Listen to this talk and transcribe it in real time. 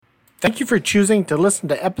Thank you for choosing to listen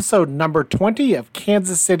to episode number 20 of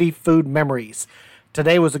Kansas City Food Memories.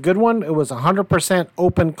 Today was a good one. It was 100%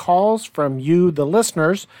 open calls from you, the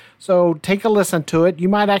listeners. So take a listen to it. You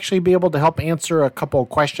might actually be able to help answer a couple of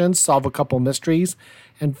questions, solve a couple of mysteries,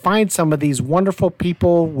 and find some of these wonderful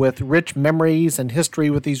people with rich memories and history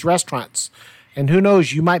with these restaurants. And who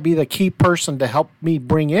knows, you might be the key person to help me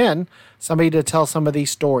bring in somebody to tell some of these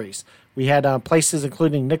stories. We had places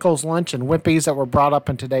including Nichols Lunch and Wimpy's that were brought up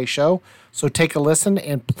in today's show. So take a listen,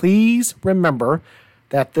 and please remember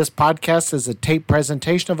that this podcast is a tape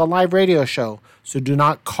presentation of a live radio show. So do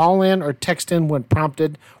not call in or text in when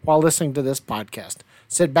prompted while listening to this podcast.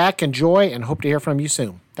 Sit back, enjoy, and hope to hear from you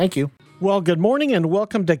soon. Thank you. Well, good morning and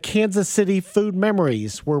welcome to Kansas City Food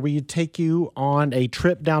Memories, where we take you on a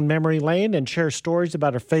trip down memory lane and share stories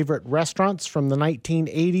about our favorite restaurants from the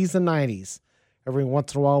 1980s and 90s. Every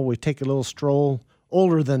once in a while, we take a little stroll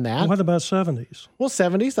older than that. What about 70s? Well,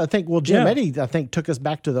 70s, I think. Well, Jim Eddy, I think, took us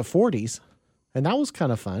back to the 40s, and that was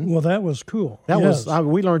kind of fun. Well, that was cool. That was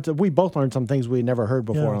we both learned some things we never heard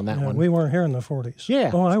before on that one. We weren't here in the 40s. Yeah.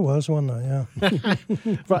 Oh, I was, wasn't I? Yeah.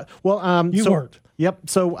 Right. Well, you weren't. Yep.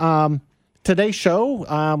 So today's show,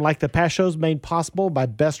 like the past shows, made possible by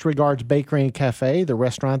Best Regards Bakery and Cafe, the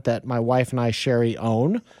restaurant that my wife and I, Sherry,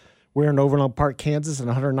 own. We're in Overland Park, Kansas, and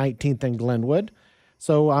 119th in Glenwood.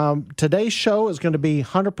 So today's show is going to be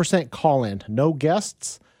 100% call-in, no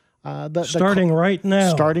guests. Starting right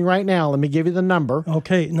now. Starting right now. Let me give you the number.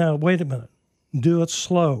 Okay, now wait a minute. Do it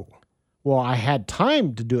slow. Well, I had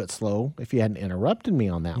time to do it slow if you hadn't interrupted me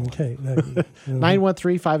on that one. Okay.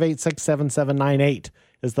 913-586-7798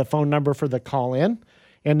 is the phone number for the call-in.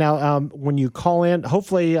 And now when you call in,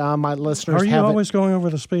 hopefully my listeners Are you always going over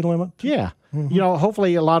the speed limit? Yeah. Mm-hmm. You know,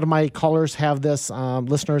 hopefully a lot of my callers have this,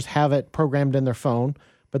 listeners have it programmed in their phone.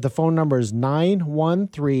 But the phone number is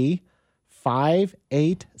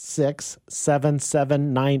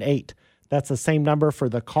 913-586-7798. That's the same number for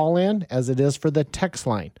the call-in as it is for the text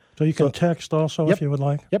line. So you can text also if you would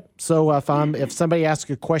like? Yep. So if somebody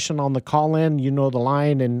asks a question on the call-in, you know the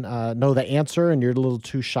line and know the answer, and you're a little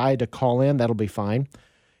too shy to call in, that'll be fine.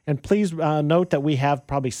 And please note that we have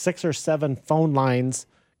probably 6 or 7 phone lines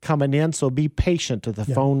coming in, so be patient if the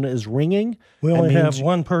phone is ringing. We only have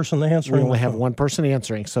one person answering. We only have one person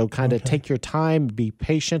answering, so kind of take your time, be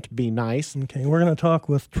patient, be nice. Okay, we're going to talk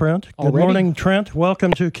with Trent. Good morning, Trent.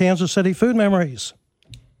 Welcome to Kansas City Food Memories.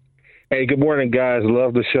 Hey, good morning, guys.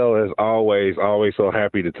 Love the show as always. Always so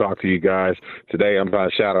happy to talk to you guys. Today, I'm going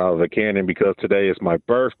to shout out of the cannon because today is my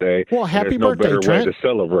birthday. Well, happy birthday, There's no better Trent. way to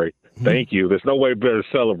celebrate. Thank you. There's no way better to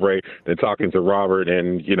celebrate than talking to Robert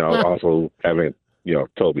and, also having,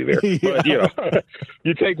 Toby there. But,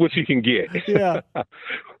 you take what you can get. Yeah.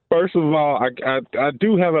 First of all, I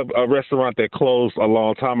do have a restaurant that closed a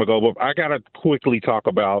long time ago, but I got to quickly talk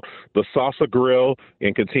about the Salsa Grill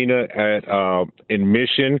in Katina in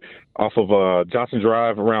Mission off of Johnson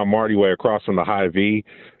Drive around Marty Way across from the High V.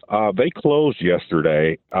 They closed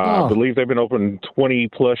yesterday. I believe they've been open 20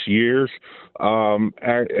 plus years.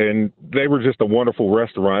 And they were just a wonderful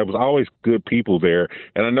restaurant. It was always good people there.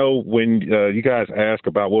 And I know when you guys ask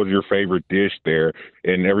about what was your favorite dish there,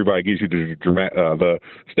 and everybody gives you the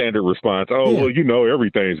standard response,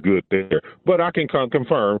 everything's good there. But I can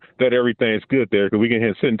confirm that everything's good there because we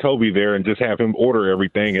can send Toby there and just have him order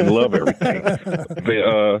everything and love everything.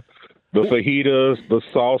 The fajitas, the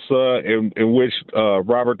salsa, in which,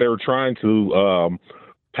 Robert, they were trying to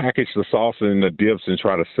package the salsa in the dips and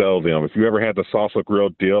try to sell them. If you ever had the Salsa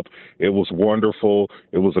Grill dip, it was wonderful.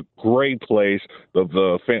 It was a great place.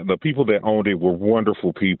 The people that owned it were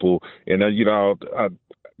wonderful people. And,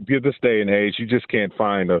 this day and age, you just can't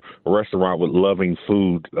find a restaurant with loving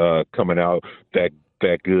food coming out that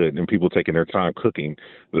good and people taking their time cooking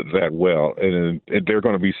that well. And they're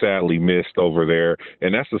going to be sadly missed over there.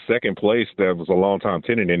 And that's the second place that was a long-time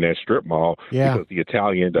tenant in that strip mall because the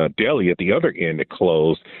Italian deli at the other end, it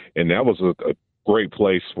closed. And that was a great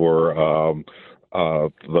place for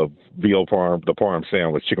the veal parm, the parm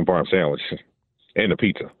sandwich, chicken parm sandwich, and the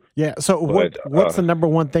pizza. Yeah. So what's the number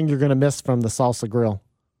one thing you're going to miss from the Salsa Grill?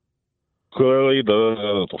 Clearly,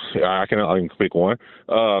 I can pick one.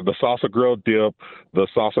 The Salsa Grill dip, the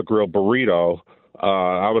Salsa Grill burrito.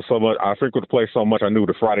 I frequent the place so much I knew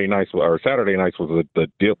the Friday nights or Saturday nights was the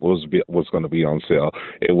dip was going to be on sale.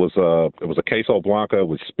 It was a queso blanca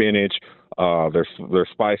with spinach, their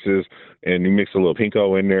spices, and you mix a little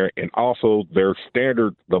pinko in there, and also their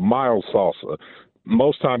standard the mild salsa.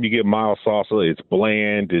 Most time you get mild salsa, it's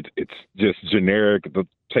bland, it's just generic. It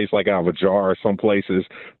tastes like out of a jar some places.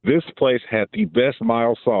 This place had the best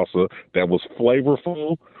mild salsa that was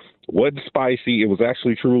flavorful, wasn't spicy. It was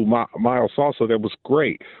actually true mild salsa that was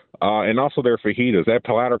great. And also their fajitas, that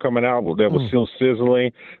platter coming out that was still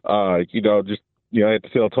sizzling. I had to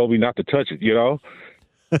tell Toby not to touch it.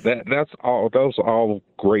 That's all. Those are all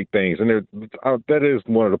great things, and that is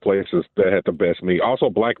one of the places that had the best meat. Also,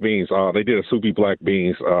 black beans. They did a soupy black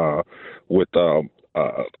beans with the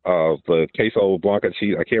queso blanca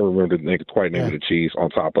cheese. I can't remember the name of the cheese on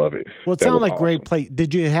top of it. Well, it sounded like awesome. Great plate.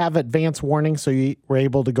 Did you have advance warning so you were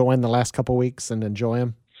able to go in the last couple of weeks and enjoy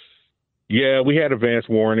them? Yeah, we had advance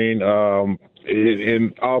warning.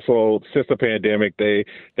 And also, since the pandemic, they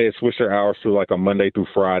had switched their hours to like a Monday through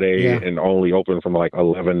Friday and only open from like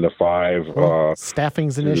 11 to 5.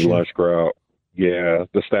 Staffing's an issue. Lunch crowd. Yeah,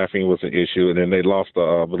 the staffing was an issue. And then they lost,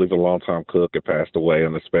 I believe, a longtime cook that passed away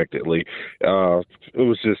unexpectedly. It's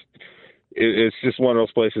just one of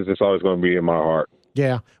those places that's always going to be in my heart.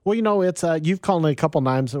 Yeah. Well, it's you've called me a couple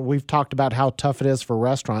times, and we've talked about how tough it is for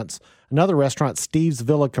restaurants. Another restaurant, Steve's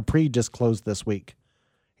Villa Capri, just closed this week.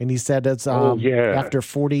 And he said it's after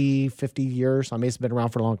 40, 50 years. I mean, it's been around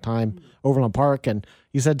for a long time, Overland Park. And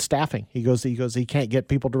he said staffing. He goes, he can't get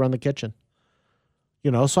people to run the kitchen.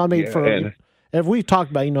 So I mean, if we've talked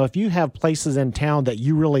about, if you have places in town that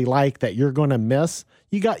you really like that you're going to miss,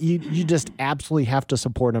 you just absolutely have to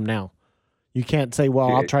support them now. You can't say,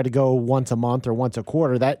 well, I'll try to go once a month or once a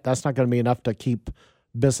quarter. That's not going to be enough to keep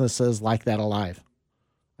businesses like that alive.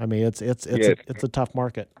 I mean, it's a tough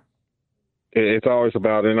market. It's always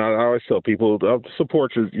about, and I always tell people,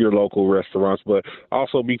 support your local restaurants, but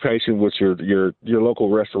also be patient with your local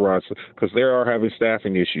restaurants because they are having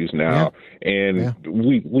staffing issues now, and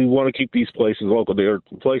we want to keep these places local. They're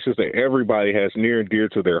places that everybody has near and dear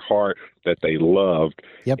to their heart that they loved,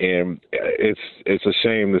 and it's a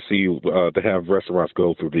shame to see to have restaurants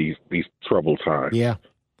go through these troubled times. Yeah.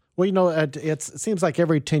 Well, it seems like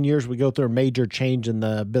every 10 years we go through a major change in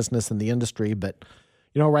the business and the industry, but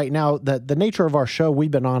right now, the nature of our show,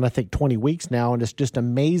 we've been on, I think, 20 weeks now, and it's just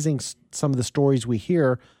amazing some of the stories we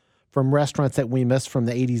hear from restaurants that we missed from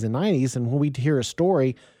the 80s and 90s. And when we hear a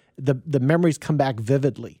story, the memories come back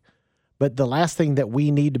vividly. But the last thing that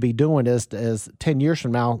we need to be doing is 10 years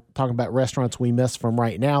from now, talking about restaurants we missed from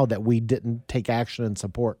right now that we didn't take action and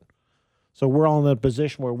support. So we're all in a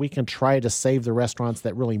position where we can try to save the restaurants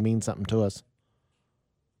that really mean something to us.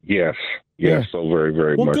 Yes, so very,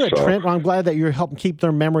 very much good, so. Trent. Well, I'm glad that you're helping keep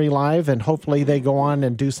their memory alive, and hopefully they go on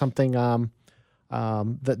and do something that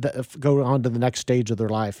go on to the next stage of their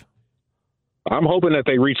life. I'm hoping that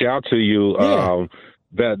they reach out to you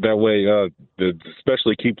that way,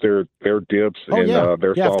 especially keep their dips and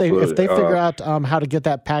their salsa. If they figure out how to get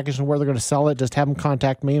that package and where they're going to sell it, just have them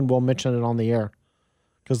contact me, and we'll mention it on the air.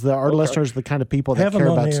 Because our listeners are the kind of people that care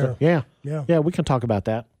about stuff. Yeah, we can talk about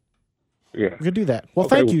that. Yeah. We could do that. Well,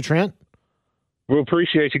 thank you, Trent. We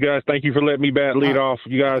appreciate you guys. Thank you for letting me lead off.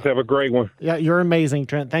 You guys have a great one. Yeah, you're amazing,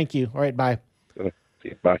 Trent. Thank you. All right, bye.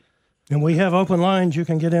 Bye. And we have open lines you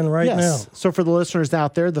can get in right now. So for the listeners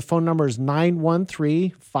out there, the phone number is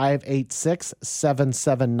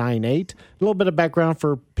 913-586-7798. A little bit of background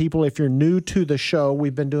for people if you're new to the show.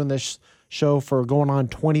 We've been doing this show for going on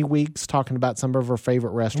 20 weeks, talking about some of our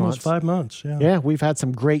favorite restaurants. Almost 5 months, yeah. Yeah, we've had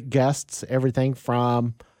some great guests, everything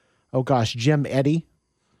from, Jim Eddy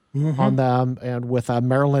on the, and with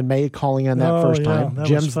Marilyn May calling in that first time.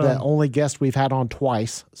 Jim's the only guest we've had on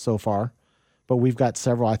twice so far, but we've got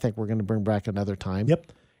several I think we're going to bring back another time.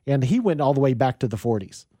 Yep. And he went all the way back to the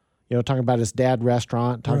 40s, talking about his dad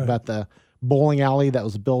restaurant, talking about the bowling alley that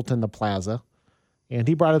was built in the plaza. And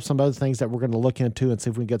he brought up some other things that we're going to look into and see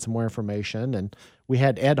if we can get some more information. And we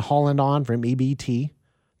had Ed Holland on from EBT.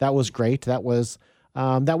 That was great. That wasn't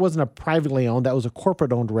a privately owned, that was a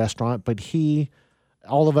corporate owned restaurant, but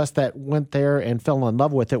all of us that went there and fell in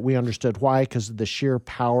love with it, we understood why, because of the sheer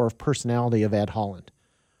power of personality of Ed Holland.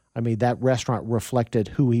 I mean, that restaurant reflected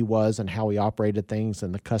who he was and how he operated things,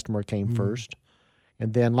 and the customer came first.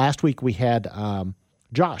 And then last week we had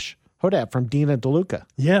Josh Hodap from Dina DeLuca.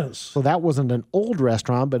 Yes. So that wasn't an old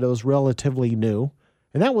restaurant, but it was relatively new.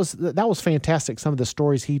 And that was fantastic. Some of the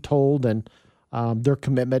stories he told and their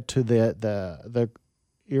commitment to the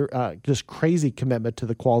just crazy commitment to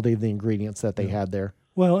the quality of the ingredients that they had there.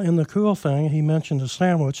 Well, and the cool thing, he mentioned a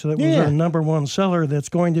sandwich that was our number one seller that's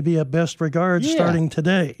going to be at best regards starting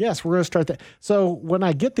today. Yes, we're going to start that. So when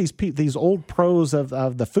I get these old pros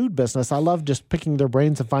of the food business, I love just picking their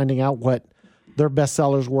brains and finding out what their best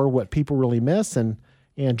sellers were, what people really miss. And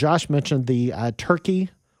Josh mentioned the turkey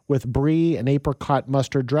with brie and apricot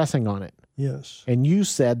mustard dressing on it. Yes. And you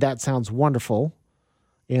said that sounds wonderful.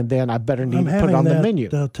 And then I better need to put it on the menu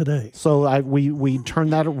today. So we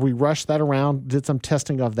rushed that around, did some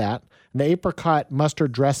testing of that. And the apricot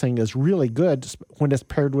mustard dressing is really good when it's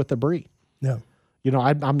paired with the brie. Yeah.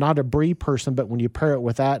 I'm not a brie person, but when you pair it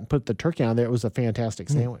with that and put the turkey on there, it was a fantastic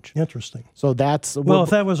sandwich. Interesting. So that's... Well,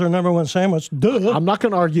 if that was our number one sandwich, duh. I'm not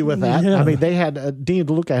going to argue with that. Yeah. I mean, they had... Dean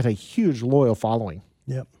DeLuca had a huge loyal following.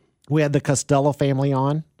 Yep. We had the Costello family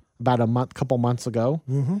on about couple months ago,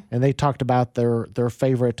 and they talked about their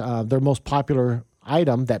favorite, their most popular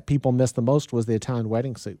item that people miss the most was the Italian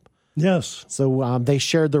wedding soup. Yes. So they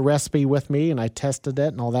shared the recipe with me, and I tested it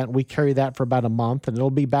and all that. And we carry that for about a month, and it'll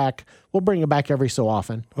be back. We'll bring it back every so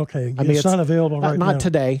often. Okay. It's not available right now. Not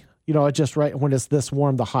today. It's just right when it's this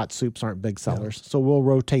warm, the hot soups aren't big sellers. Yeah. So we'll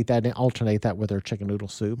rotate that and alternate that with our chicken noodle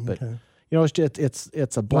soup. But,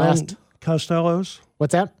 it's a blast. Costello's.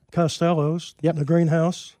 What's that? Costello's. Yep. The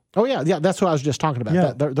greenhouse. Oh, yeah. That's what I was just talking about.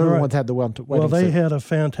 Yeah, they're the ones that had the wedding Well, they soup. had a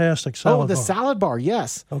fantastic salad bar. Oh, the salad bar,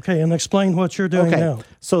 yes. Okay, and explain what you're doing now.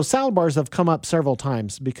 So salad bars have come up several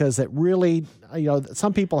times because it really,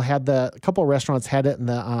 some people had a couple of restaurants had it in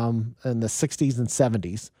the 60s and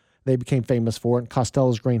 70s. They became famous for it. And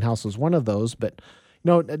Costello's Greenhouse was one of those. But,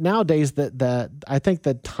 nowadays, I think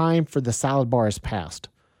the time for the salad bar has passed.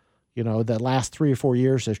 The last 3 or 4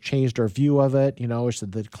 years has changed our view of it. It's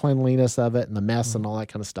the cleanliness of it and the mess and all that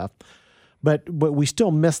kind of stuff. But we still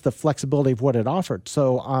miss the flexibility of what it offered.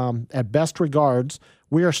 So at Best Regards,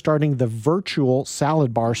 we are starting the virtual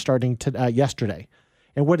salad bar starting yesterday.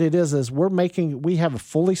 And what it is we have a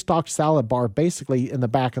fully stocked salad bar basically in the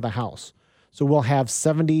back of the house. So we'll have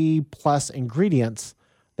 70 plus ingredients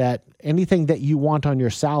that anything that you want on your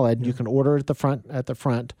salad, you can order at the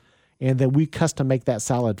front. And then we custom make that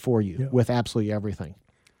salad for you with absolutely everything.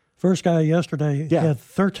 First guy yesterday had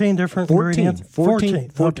 13 different ingredients. 14.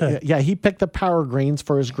 Okay. Yeah, he picked the power greens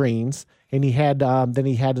for his greens, and he had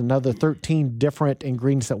another 13 different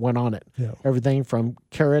ingredients that went on it. Yeah. Everything from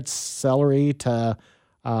carrots, celery to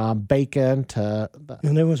bacon to.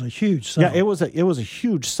 And it was a huge salad. Yeah, it was a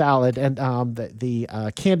huge salad, and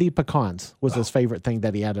the candied pecans was his favorite thing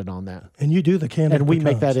that he added on that. And you do the candied pecans. And we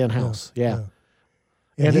make that pecans. in-house. Yeah.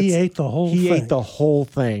 And he ate the whole thing. He ate the whole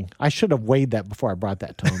thing. I should have weighed that before I brought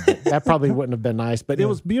that to him. That probably wouldn't have been nice, but it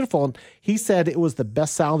was beautiful. And he said it was the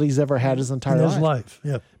best salad he's ever had his entire life.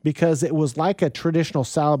 Because it was like a traditional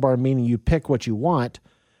salad bar, meaning you pick what you want,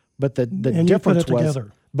 but the difference was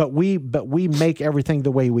together. But we make everything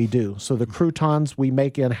the way we do. So the croutons we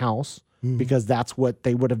make in-house because that's what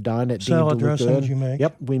they would have done at salad Dean DeLuca. Dressings you make.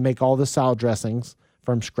 Yep, we make all the salad dressings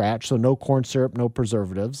from scratch, so no corn syrup, no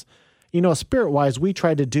preservatives. Spirit-wise, we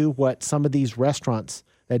try to do what some of these restaurants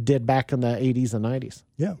that did back in the 80s and 90s.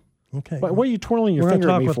 Yeah. Okay. What are you twirling your finger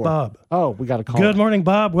at me for? We're going to talk with Bob. Oh, we got to call Good morning,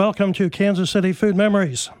 Bob. Welcome to Kansas City Food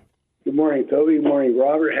Memories. Good morning, Toby. Good morning,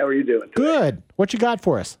 Robert. How are you doing today? Good. What you got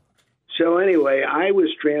for us? So anyway, I was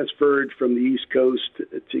transferred from the East Coast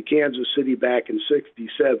to Kansas City back in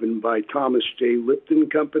 '67 by Thomas J. Lipton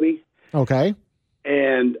Company. Okay.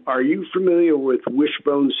 And are you familiar with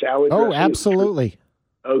wishbone salad dressing? Oh, absolutely.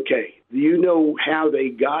 Okay. Do you know how they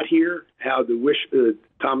got here? How the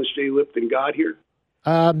Thomas J. Lipton got here?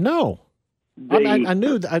 No. I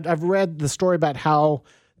knew. I've read the story about how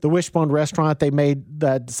the Wishbone restaurant, they made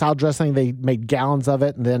the salad dressing. They made gallons of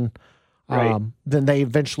it, and then they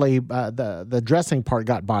eventually the dressing part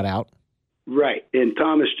got bought out. Right, and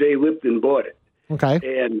Thomas J. Lipton bought it.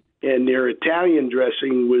 Okay. And their Italian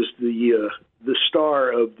dressing was the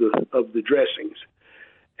star of the dressings.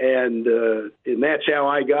 And that's how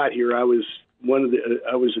I got here. I was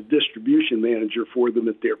a distribution manager for them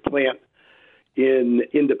at their plant in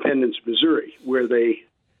Independence, Missouri, where they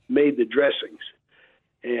made the dressings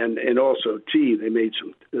and also tea. They made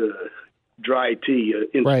some dry tea,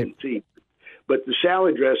 instant tea. But the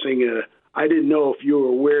salad dressing, I didn't know if you were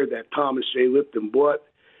aware that Thomas J. Lipton bought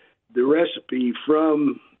the recipe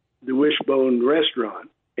from the Wishbone restaurant,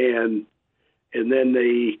 and then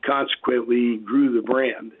they consequently grew the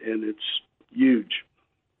brand, and it's huge.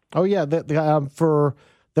 Oh yeah, for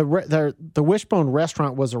the Wishbone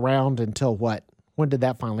restaurant was around until what? When did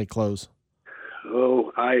that finally close?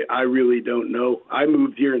 Oh, I really don't know. I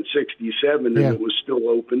moved here in '67, and it was still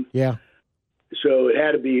open. Yeah. So it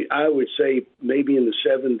had to be, I would say, maybe in the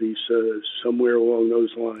 '70s, somewhere along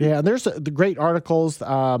those lines. Yeah, there's the great articles.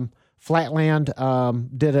 Flatland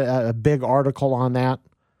did a big article on that.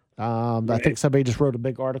 I think somebody just wrote a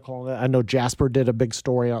big article on that. I know Jasper did a big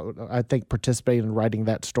story. I think participated in writing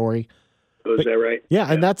that story. Oh, is that right?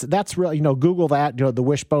 Yeah, and that's really, Google that, the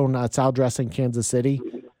Wishbone salad dressing, Kansas City.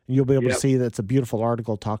 And you'll be able to see that's a beautiful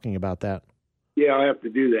article talking about that. Yeah, I'll have to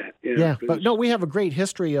do that. Yeah, but no, we have a great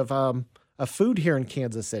history of food here in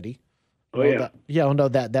Kansas City. Oh, yeah.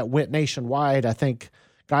 That went nationwide. I think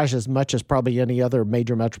gosh, as much as probably any other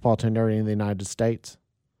major metropolitan area in the United States.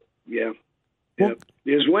 Yeah. Well,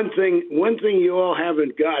 There's one thing you all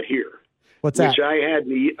haven't got here. What's that? Which I had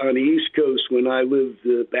on the East Coast when I lived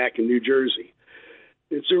back in New Jersey.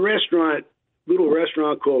 It's a little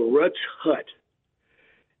restaurant called Rutt's Hut.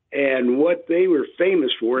 And what they were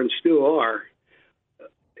famous for, and still are,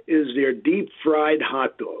 is their deep fried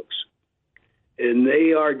hot dogs. And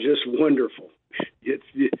they are just wonderful.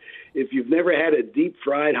 If you've never had a deep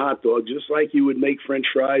fried hot dog, just like you would make French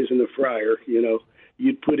fries in the fryer,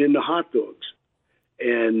 you'd put in the hot dogs.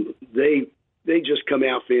 And they just come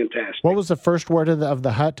out fantastic. What was the first word of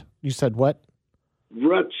the hut? You said what?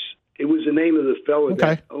 Rutt's. It was the name of the fellow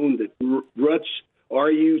that owned it. Rutt's,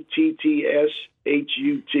 Ruttshut.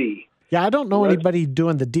 Yeah, I don't know anybody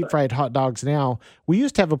doing the deep fried hot dogs now. We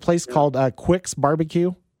used to have a place called Quick's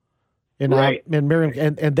Barbecue in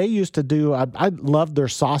Miriam, and they used to do. I loved their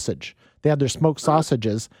sausage. They had their smoked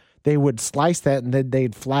sausages. They would slice that and then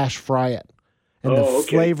they'd flash fry it, and the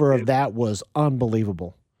flavor of that was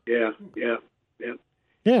unbelievable. Yeah.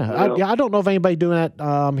 Well, I don't know if anybody doing that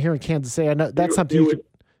here in Kansas City. I know that's something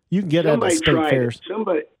you can get at the state fairs.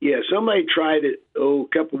 Somebody tried it a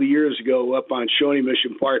couple of years ago up on Shawnee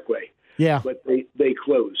Mission Parkway. Yeah, but they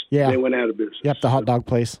closed. Yeah, they went out of business. Yep, the hot dog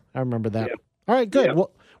place. I remember that. Yeah. All right, good. Yeah.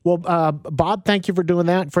 Well, Bob, thank you for doing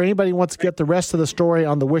that. For anybody who wants to get the rest of the story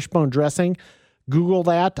on the wishbone dressing, Google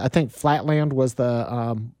that. I think Flatland was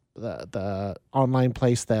the online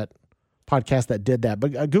place podcast that did that.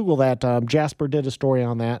 But Google that. Jasper did a story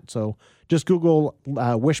on that. So just Google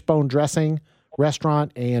wishbone dressing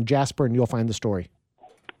restaurant and Jasper, and you'll find the story.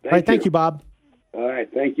 Thank you, Bob. All right,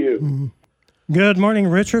 thank you. Mm-hmm. Good morning,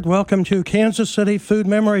 Richard. Welcome to Kansas City Food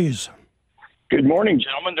Memories. Good morning,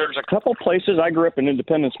 gentlemen. There's a couple places. I grew up in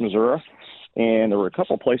Independence, Missouri, and there were a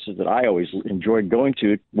couple places that I always enjoyed going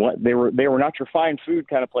to. They were not your fine food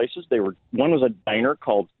kind of places. One was a diner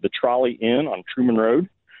called the Trolley Inn on Truman Road.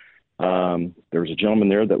 There was a gentleman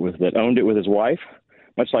there that owned it with his wife,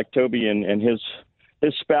 much like Toby and his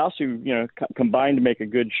spouse, who combined to make a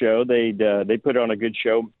good show. They put on a good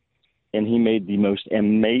show, and he made the most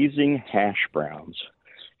amazing hash browns.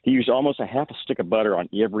 He used almost a half a stick of butter on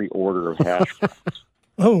every order of hash browns.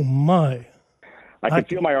 Oh my! I could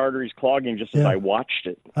feel my arteries clogging just as I watched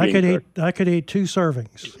it. I could eat 2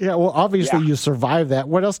 servings. Yeah, well, obviously you survived that.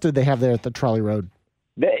 What else did they have there at the Trolley Road?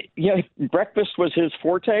 Breakfast was his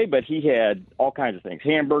forte, but he had all kinds of things.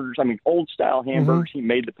 Hamburgers, old style hamburgers. Mm-hmm. He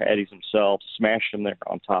made the patties himself, smashed them there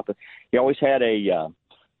on top of it. He always had a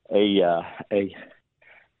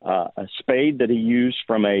spade that he used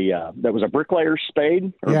from that was a bricklayer's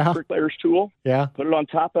spade or bricklayer's tool. Yeah. Put it on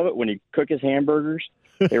top of it when he'd cook his hamburgers.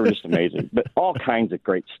 They were just amazing, but all kinds of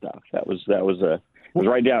great stuff. It was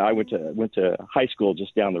right down. I went to high school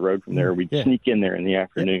just down the road from there. We'd sneak in there in the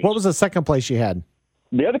afternoon. What was the second place you had?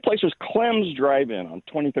 The other place was Clem's Drive-In on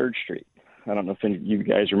 23rd Street. I don't know if any of you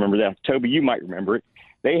guys remember that. Toby, you might remember it.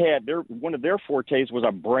 They had one of their fortes was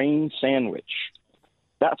a brain sandwich.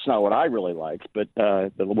 That's not what I really liked, but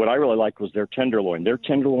what I really liked was their tenderloin. Their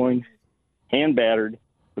tenderloin, hand battered,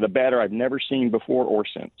 with a batter I've never seen before or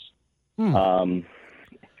since.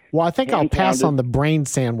 Well, I think I'll pass on the brain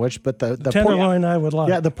sandwich, but the tenderloin I would like.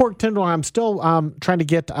 Yeah, the pork tenderloin. I'm still trying to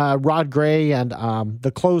get Rod Gray and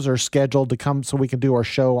the closer scheduled to come so we can do our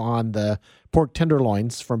show on the pork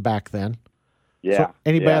tenderloins from back then. Yeah. So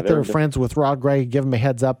anybody out there friends with Rod Gray, give them a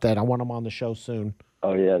heads up that I want them on the show soon.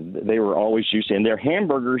 Oh, yeah. They were always juicy. And their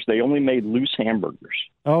hamburgers, they only made loose hamburgers.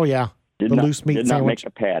 Oh, yeah. Loose meat sandwich. Did not make a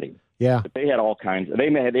patty. Yeah. But they had all kinds. I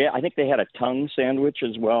think they had a tongue sandwich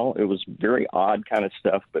as well. It was very odd kind of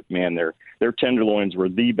stuff. But, man, their tenderloins were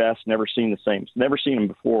the best. Never seen the same. Never seen them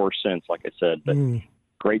before or since, like I said. But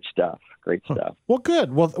great stuff. Great stuff. Well,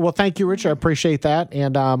 good. Well, thank you, Rich. I appreciate that.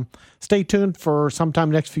 And stay tuned for sometime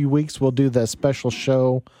next few weeks. We'll do the special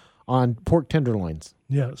show on pork tenderloins.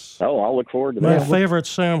 Yes. Oh, I'll look forward to that. My favorite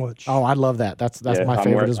sandwich. Oh, I love that. That's my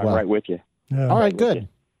favorite as well. I'm right with you. Yeah. All right, good.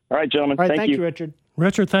 All right, gentlemen. All right, thank you, Richard.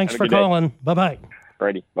 Richard, thanks for calling. Bye-bye.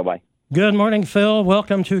 Righty. Bye-bye. Good morning, Phil.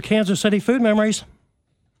 Welcome to Kansas City Food Memories.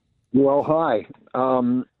 Well, hi.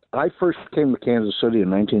 I first came to Kansas City in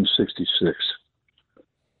 1966.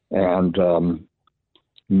 And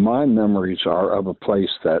my memories are of a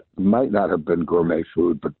place that might not have been gourmet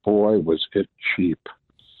food, but boy, was it cheap.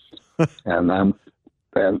 and I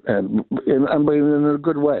mean in a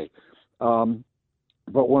good way.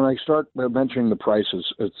 But when I start mentioning the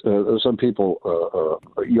prices, it's, some people,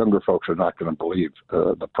 younger folks, are not going to believe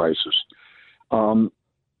the prices.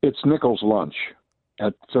 It's Nichols Lunch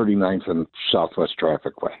at 39th and Southwest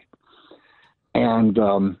Traffic Way. And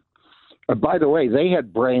By the way, they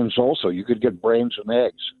had brains also. You could get brains and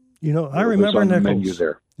eggs. You know, I remember on the Nichols. menu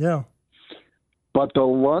there. Yeah. But the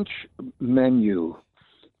lunch menu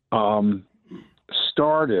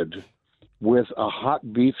started with a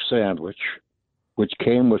hot beef sandwich, which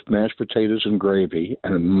came with mashed potatoes and gravy,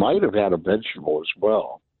 and it might have had a vegetable as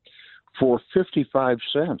well, for 55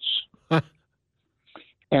 cents.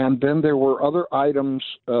 And then there were other items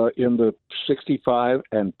in the 65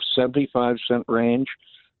 and 75 cent range.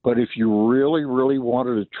 But if you really, really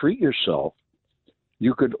wanted to treat yourself,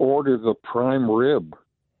 you could order the prime rib,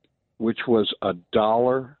 which was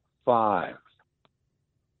 $1.05.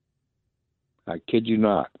 I kid you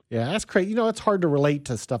not. Yeah, that's crazy. You know, it's hard to relate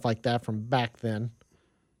to stuff like that from back then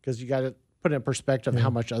because you got to put it in perspective how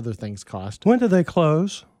much other things cost. When did they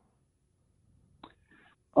close?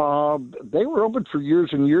 They were open for years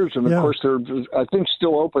and years, and of course they're, I think,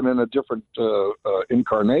 still open in a different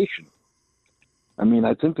incarnation. I mean,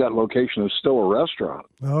 I think that location is still a restaurant.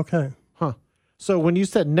 Okay. Huh. So when you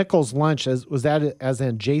said Nichols Lunch, was that as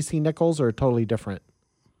in J.C. Nichols or totally different?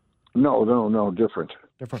 No, different.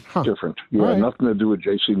 Different. Huh. Different. Yeah, right. Nothing to do with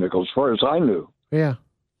J.C. Nichols, as far as I knew. Yeah.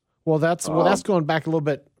 Well, that's going back a little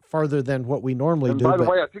bit farther than what we normally do. By the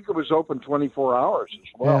way, I think it was open 24 hours as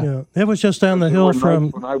well. Yeah. It was just down the hill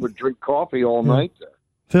from... When I would drink coffee all night there.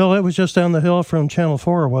 Phil, it was just down the hill from Channel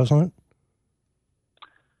 4, wasn't it?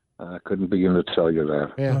 I couldn't begin to tell you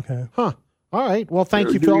that. Yeah. Okay. Huh. All right. Well,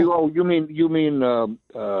 thank you, Phil. You mean the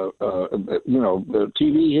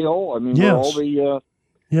TV Hill? I mean, yes. All the.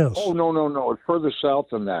 Yes. Oh no! It's further south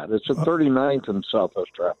than that. It's at 39th and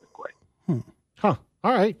Southwest Traffic Way. Huh.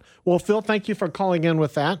 All right. Well, Phil, thank you for calling in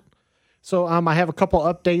with that. So I have a couple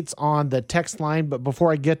updates on the text line, but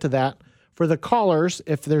before I get to that, for the callers,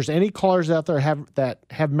 if there's any callers out there that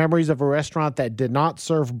have memories of a restaurant that did not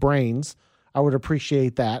serve brains, I would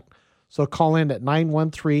appreciate that. So call in at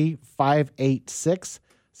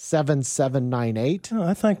 913-586-7798.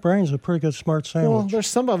 I think brains are a pretty good smart sandwich. Well, there's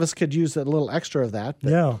some of us could use a little extra of that.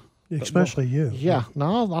 Yeah, especially you. Yeah,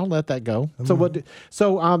 no, I'll let that go. So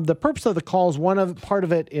the purpose of the calls, part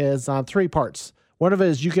of it is 3 parts. One of it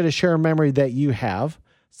is you get to share a memory that you have.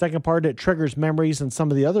 Second part, it triggers memories in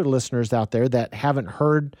some of the other listeners out there that haven't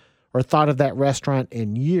heard or thought of that restaurant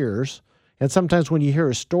in years. And sometimes when you hear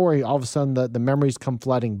a story, all of a sudden the memories come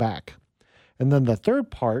flooding back. And then the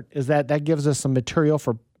third part is that gives us some material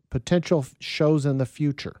for potential shows in the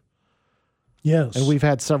future. Yes. And we've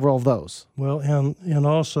had several of those. Well, and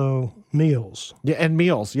also meals. Yeah, and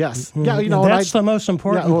meals, yes. Mm-hmm. Yeah, that's the most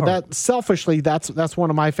important part. That selfishly, that's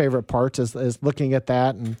one of my favorite parts is looking at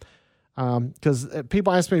that. And because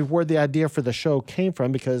people ask me where the idea for the show came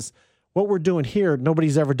from, because what we're doing here,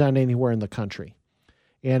 nobody's ever done anywhere in the country.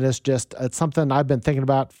 And it's something I've been thinking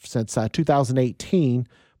about since 2018.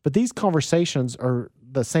 But these conversations are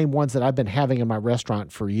the same ones that I've been having in my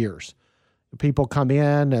restaurant for years. People come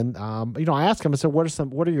in and, I ask them, I said,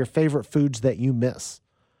 what are your favorite foods that you miss?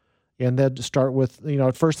 And then to start with,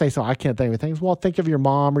 at first they say, I can't think of anything. Well, think of your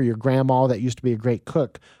mom or your grandma that used to be a great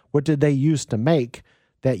cook. What did they used to make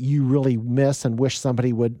that you really miss and wish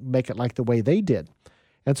somebody would make it like the way they did?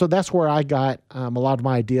 And so that's where I got a lot of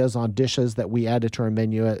my ideas on dishes that we added to our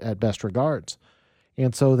menu at Best Regards.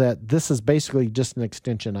 And so that this is basically just an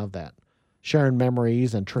extension of that, sharing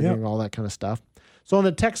memories and triggering all that kind of stuff. So on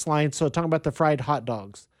the text line, talking about the fried hot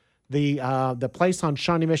dogs, the place on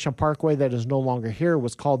Shawnee Mission Parkway that is no longer here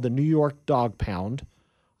was called the New York Dog Pound.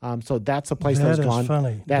 So that's a place that was gone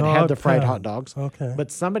funny. that Dog had the fried Pound. hot dogs. Okay.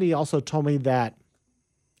 But somebody also told me that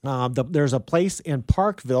there's a place in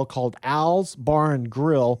Parkville called Al's Bar and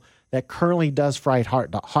Grill that currently does fried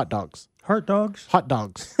hot dogs. Heart dogs? Hot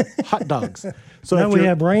dogs. Hot dogs. So now we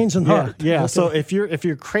have brains and heart. Yeah. Okay. So if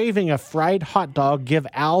you're craving a fried hot dog, give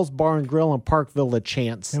Al's Bar and Grill in Parkville a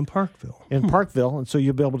chance. In Parkville. And so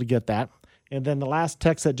you'll be able to get that. And then the last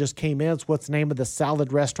text that just came in is what's the name of the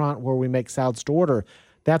salad restaurant where we make salads to order?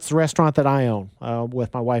 That's the restaurant that I own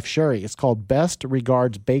with my wife, Sherry. It's called Best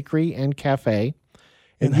Regards Bakery and Cafe.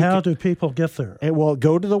 And how do people get there? It will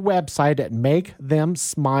go to the website at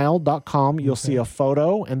makethemsmile.com. You'll see a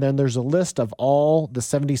photo, and then there's a list of all the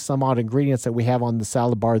 70-some-odd ingredients that we have on the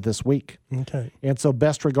salad bar this week. Okay. And so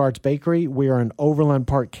Best Regards Bakery, we are in Overland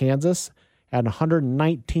Park, Kansas, at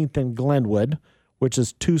 119th and Glenwood, which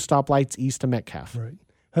is 2 stoplights east of Metcalf. Right.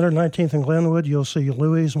 119th and Glenwood, you'll see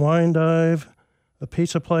Louie's Wine Dive, a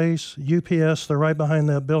pizza place, UPS. They're right behind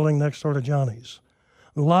that building next door to Johnny's.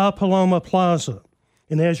 La Paloma Plaza.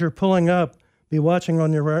 And as you're pulling up, be watching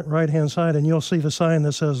on your right-hand side, and you'll see the sign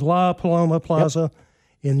that says La Paloma Plaza,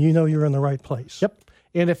 and you know you're in the right place. Yep.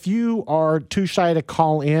 And if you are too shy to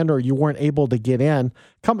call in or you weren't able to get in,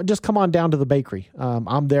 come on down to the bakery.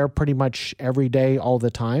 I'm there pretty much every day, all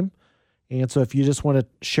the time. And so if you just want to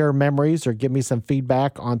share memories or give me some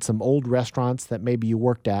feedback on some old restaurants that maybe you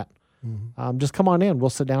worked at, just come on in. We'll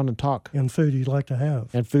sit down and talk. And food you'd like to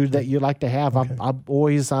have. And food that you'd like to have. Okay. I'm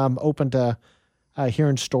always open to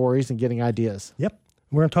hearing stories and getting ideas. Yep.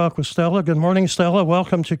 We're going to talk with Stella. Good morning, Stella.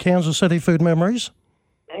 Welcome to Kansas City Food Memories.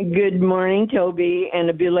 Good morning, Toby, and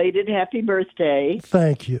a belated happy birthday.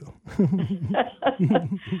 Thank you.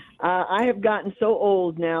 I have gotten so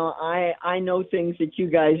old now, I know things that you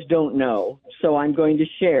guys don't know, so I'm going to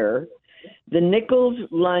share. The Nichols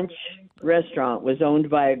Lunch restaurant was owned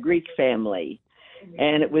by a Greek family,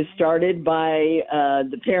 and it was started by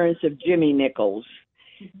the parents of Jimmy Nichols.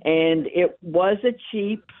 And it was a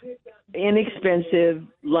cheap, inexpensive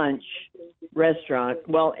lunch restaurant.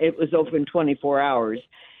 Well, it was open 24 hours.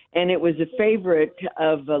 And it was a favorite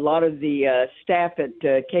of a lot of the staff at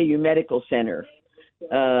KU Medical Center,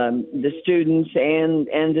 the students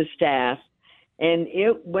and the staff. And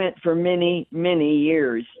it went for many, many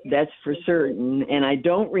years, that's for certain. And I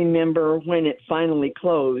don't remember when it finally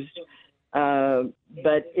closed, but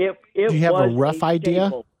it Do you have was a rough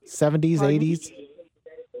idea? 70s, Pardon? 80s?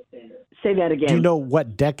 Say that again. Do you know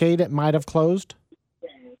what decade it might have closed?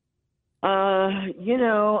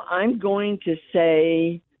 I'm going to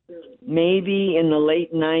say maybe in the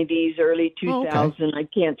late 90s, early 2000. I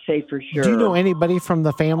can't say for sure. Do you know anybody from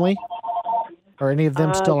the family? Or any of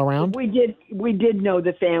them still around? We did know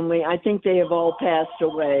the family. I think they have all passed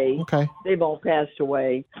away. Okay. They've all passed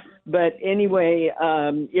away. But anyway,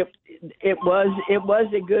 it was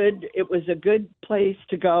a good place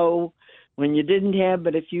to go when you didn't have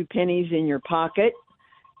but a few pennies in your pocket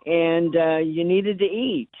and you needed to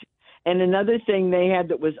eat. And another thing they had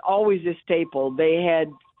that was always a staple, they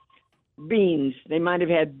had beans. They might have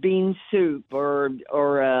had bean soup or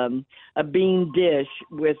a bean dish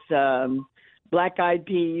with black-eyed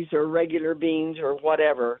peas or regular beans or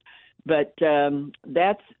whatever. But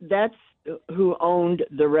that's who owned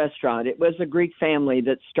the restaurant. It was a Greek family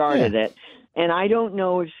that started it. And I don't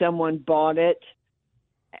know if someone bought it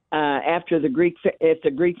after if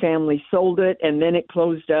the Greek family sold it and then it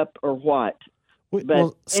closed up or what.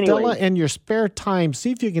 Well, Stella, in your spare time,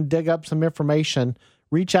 see if you can dig up some information,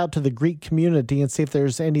 reach out to the Greek community and see if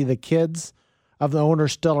there's any of the kids of the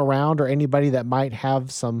owners still around or anybody that might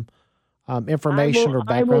have some information or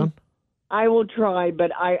background. I will try,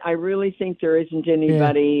 but I really think there isn't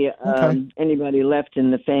anybody anybody left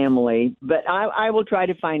in the family. But I will try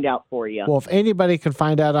to find out for you. Well, if anybody can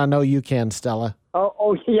find out, I know you can, Stella.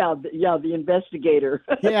 Oh yeah, the investigator.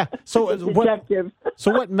 Yeah. So detective.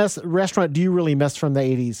 What restaurant do you really miss from the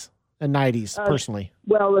 80s and 90s, personally?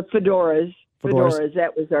 Well, the Fedoras.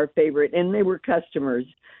 That was our favorite, and they were customers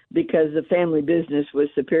because the family business was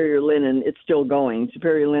Superior Linen. It's still going,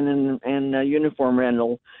 Superior Linen and uniform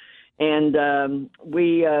rental. And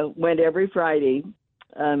we went every Friday,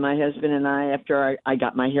 my husband and I, after I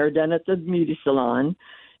got my hair done at the beauty salon.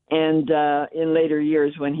 And in later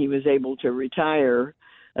years when he was able to retire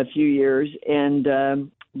a few years,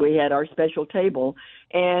 and we had our special table.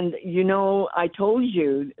 And, I told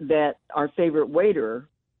you that our favorite waiter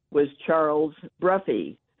was Charles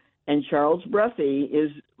Bruffy. And Charles Bruffy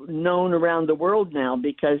is known around the world now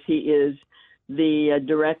because he is the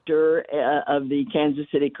director of the Kansas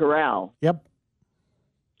City Corral. Yep.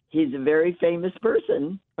 He's a very famous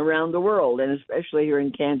person around the world, and especially here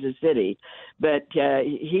in Kansas City. But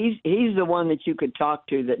he's the one that you could talk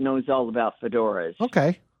to that knows all about fedoras.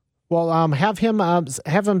 Okay. Well, have him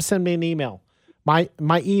send me an email. My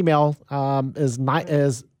email is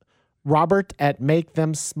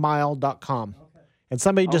robert@makethemsmile.com. And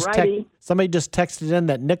somebody just texted in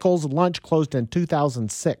that Nichols Lunch closed in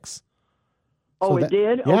 2006. Oh, it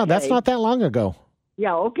did? Yeah, okay. That's not that long ago.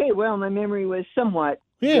 Yeah, okay. Well, my memory was somewhat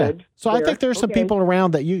good. So I think there's some people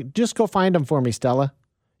around that you just go find them for me, Stella.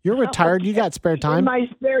 You're retired. Okay. You got spare time. In my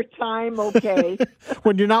spare time, okay.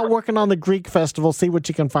 When you're not working on the Greek festival, see what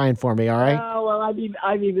you can find for me, all right? Oh, well, I've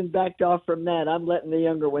even backed off from that. I'm letting the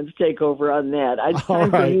younger ones take over on that. It's time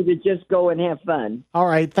for me to just go and have fun. All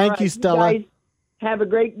right. Thank you, Stella. You guys have a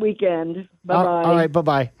great weekend. Bye-bye. All right.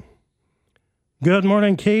 Bye-bye. Good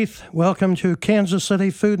morning, Keith. Welcome to Kansas City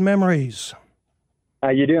Food Memories. How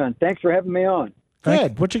you doing? Thanks for having me on.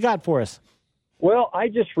 Good. What you got for us? Well, I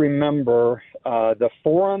just remember the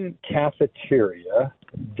Forum Cafeteria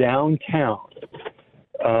downtown.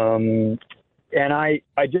 And I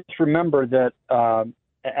just remember that,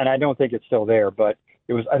 and I don't think it's still there, but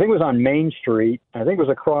I think it was on Main Street. I think it was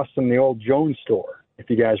across from the old Jones store, if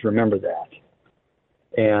you guys remember that.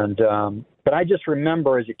 And But I just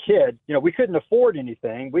remember as a kid, we couldn't afford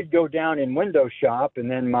anything. We'd go down and window shop, and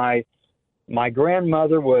then my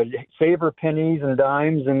grandmother would save her pennies and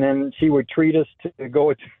dimes, and then she would treat us to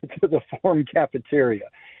go to the Forum cafeteria.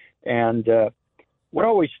 And what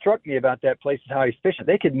always struck me about that place is how efficient.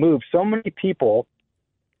 They could move so many people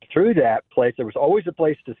through that place. There was always a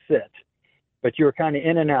place to sit, but you were kind of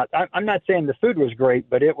in and out. I'm not saying the food was great,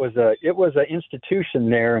 but it was an institution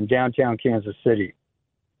there in downtown Kansas City.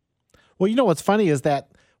 Well, what's funny is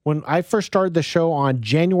that when I first started the show on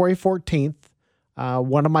January 14th,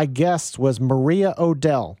 one of my guests was Maria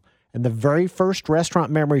Odell, and the very first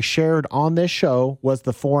restaurant memory shared on this show was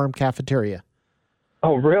the Forum cafeteria.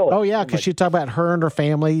 Oh, really? Oh, yeah, because she talked about her and her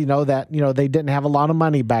family, that, they didn't have a lot of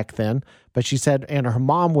money back then, but she said, and her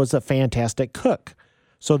mom was a fantastic cook,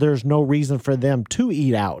 so there's no reason for them to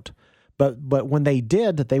eat out. But when they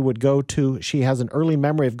did, they would go to, she has an early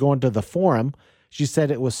memory of going to the Forum. She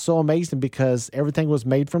said it was so amazing because everything was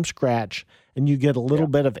made from scratch, and you get a little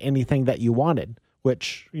bit of anything that you wanted,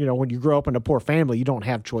 which, when you grow up in a poor family, you don't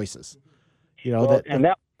have choices. And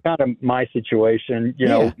that was kind of my situation.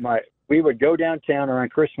 We would go downtown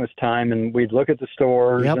around Christmas time, and we'd look at the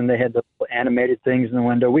stores, and they had the animated things in the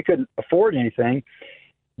window. We couldn't afford anything,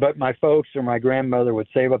 but my folks or my grandmother would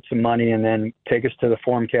save up some money and then take us to the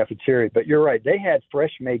Forum cafeteria. But you're right. They had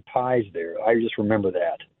fresh made pies there. I just remember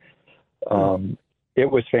that. It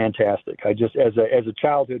was fantastic. I just, as a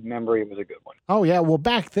childhood memory, it was a good one. Oh yeah. Well,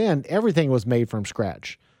 back then everything was made from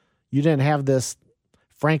scratch. You didn't have this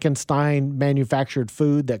Frankenstein manufactured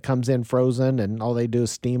food that comes in frozen and all they do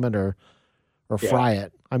is steam it or fry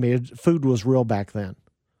it. I mean, food was real back then.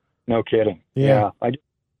 No kidding. Yeah. This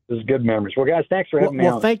is good memories. Well, guys, thanks for having me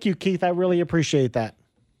on. Well, thank you, Keith. I really appreciate that.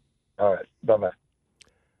 All right. Bye-bye.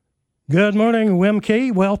 Good morning,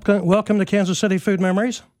 Wimkey. Welcome to Kansas City Food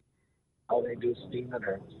Memories. How they do steam it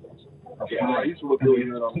or...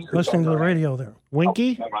 Listening to the radio there.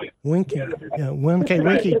 Winky? Winky. Yeah, Winky. Okay,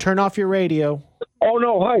 Winky, turn off your radio. Oh,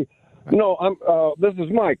 no, hi. No, this is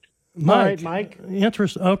Mike. Mike. All right, Mike.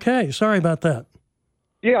 Interesting. Okay, sorry about that.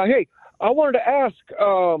 Yeah, hey, I wanted to ask,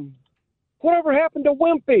 whatever happened to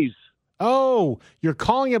Wimpy's? Oh, you're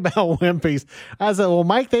calling about Wimpy's. I said, well,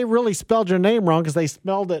 Mike, they really spelled your name wrong because they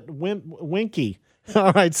spelled it Winky.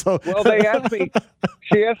 All right, so well,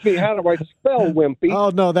 she asked me how do I spell Wimpy.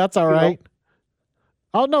 Oh no, that's all right.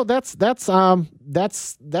 Oh no, that's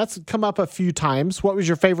come up a few times. What was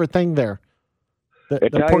your favorite thing there?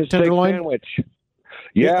 The pork tenderloin sandwich.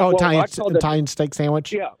 Yeah, oh, Italian steak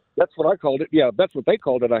sandwich. Yeah, that's what I called it. Yeah, that's what they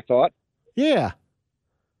called it. I thought. Yeah,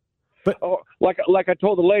 but like I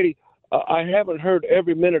told the lady, I haven't heard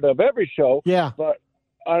every minute of every show. Yeah, but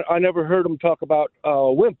I never heard them talk about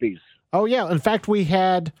Wimpy's. Oh yeah, in fact we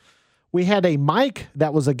had a Mike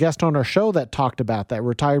that was a guest on our show that talked about that,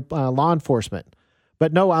 retired law enforcement.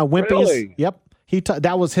 But no, Wimpy's. Really? Yep,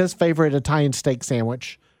 that was his favorite Italian steak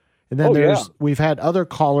sandwich. And then we've had other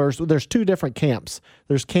callers. There's two different camps.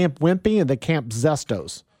 There's Camp Wimpy and the Camp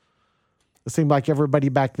Zestos. It seemed like everybody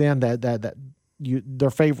back then their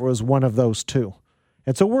favorite was one of those two.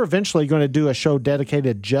 And so we're eventually going to do a show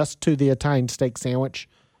dedicated just to the Italian steak sandwich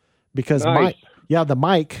because nice. the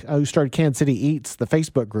Mike who started Kansas City Eats, the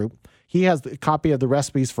Facebook group, he has a copy of the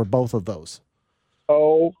recipes for both of those.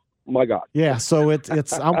 Oh my God! Yeah, so it's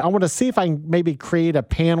I want to see if I can maybe create a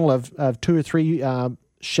panel of two or three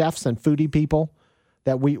chefs and foodie people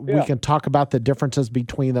that we can talk about the differences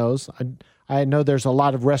between those. I know there's a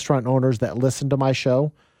lot of restaurant owners that listen to my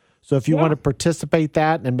show, so if you want to participate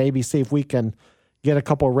that and maybe see if we can get a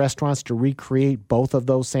couple of restaurants to recreate both of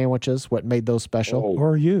those sandwiches, what made those special,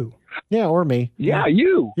 or you. Yeah, or me. Yeah,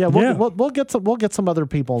 you. Yeah, we'll get some other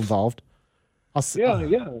people involved. Yeah.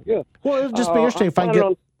 Well, it'd just be interesting if I can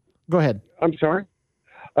get. Go ahead. I'm sorry.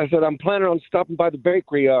 I said I'm planning on stopping by the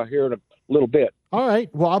bakery here in a little bit. All right.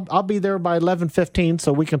 Well, I'll be there by 11:15,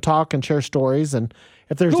 so we can talk and share stories. And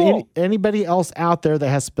if there's anybody else out there that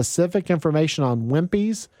has specific information on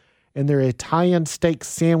Wimpy's and their Italian steak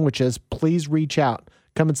sandwiches, please reach out.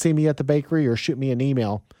 Come and see me at the bakery or shoot me an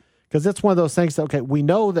email. Because it's one of those things that, okay, we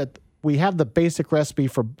know that we have the basic recipe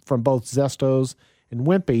from both Zestos and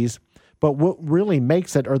Wimpy's, but what really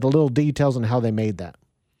makes it are the little details on how they made that.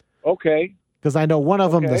 Okay. Because I know one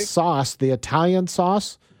of them, the sauce, the Italian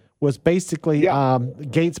sauce, was basically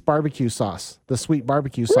Gates barbecue sauce, the sweet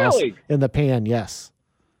barbecue sauce in the pan, yes.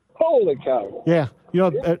 Holy cow. Yeah.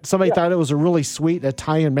 Somebody thought it was a really sweet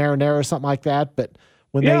Italian marinara or something like that, but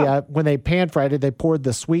when they pan fried it, they poured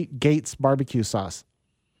the sweet Gates barbecue sauce.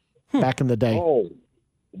 Back in the day. Oh,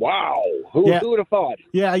 wow. Who would have thought?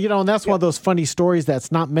 Yeah, and that's one of those funny stories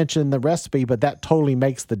that's not mentioned in the recipe, but that totally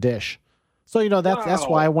makes the dish. So, that's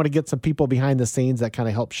why I want to get some people behind the scenes that kind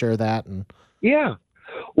of help share that. And Yeah.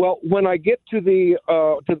 Well, when I get to the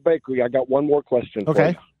bakery, I got one more question.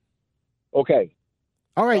 Okay. For you. Okay.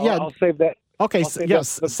 All right. Yeah. I'll save that. Okay. I'll save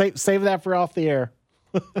Yes. that. Save that for off the air.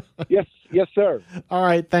 Yes, sir. All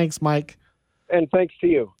right. Thanks, Mike. And thanks to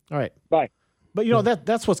you. All right. Bye. But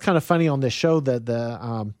that's what's kind of funny on this show,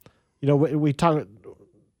 that we talk.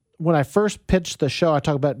 When I first pitched the show, I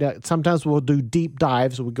talk about that sometimes we'll do deep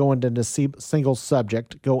dives. We go into a single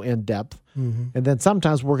subject, go in depth, and then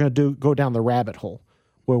sometimes we're going to go down the rabbit hole,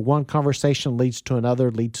 where one conversation leads to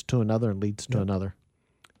another, leads to another, and leads to another.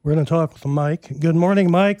 We're going to talk with Mike. Good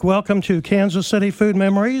morning, Mike. Welcome to Kansas City Food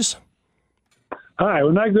Memories. Hi.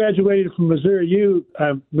 When I graduated from Missouri U,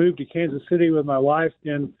 I moved to Kansas City with my wife,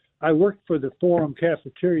 and I worked for the Forum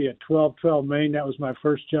Cafeteria at 1212 Main. That was my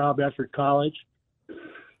first job after college.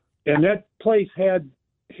 And that place had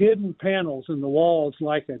hidden panels in the walls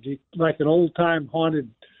like an old-time haunted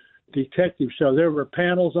detective show. There were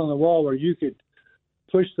panels on the wall where you could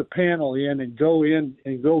push the panel in and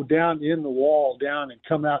go down in the wall down and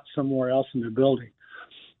come out somewhere else in the building.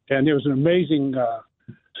 And there was an amazing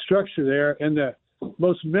structure there. And the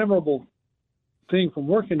most memorable thing from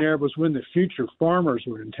working there was when the Future Farmers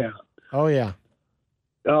were in town. Oh, yeah.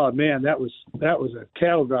 Oh, man, that was a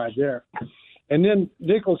cattle drive there. And then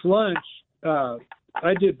Nichols Lunch,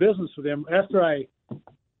 I did business with them after I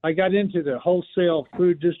got into the wholesale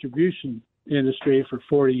food distribution industry for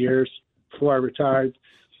 40 years before I retired.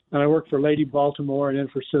 And I worked for Lady Baltimore and then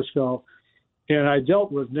for Cisco. And I dealt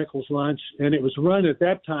with Nichols Lunch, and it was run at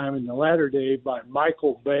that time in the latter day by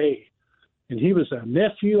Michael Bay. And he was a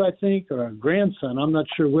nephew, I think, or a grandson, I'm not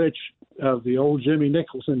sure which, of the old Jimmy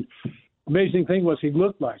Nichols. And amazing thing was he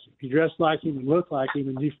looked like him. He dressed like him and looked like him.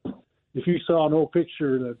 And if you saw an old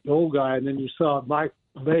picture of the old guy and then you saw Mike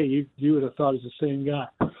Bay, you would have thought it was the same guy.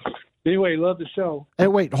 Anyway, love the show. Hey,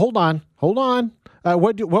 wait, hold on.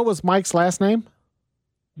 What was Mike's last name?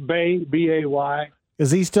 Bay, B-A-Y.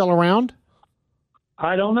 Is he still around?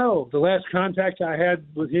 I don't know. The last contact I had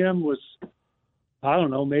with him was, I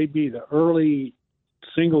don't know, maybe the early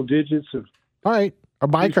single digits of. All right. Or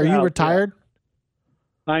Mike, are you retired?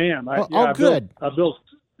 I am. Good. I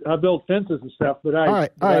built fences and stuff, but all right,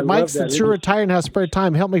 Mike. Since you're retired and have spare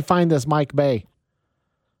time, help me find this Mike Bay.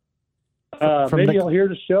 Maybe I'll hear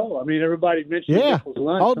the show. I mean, everybody mentioned Nichols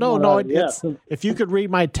Lunch. Oh no. If you could read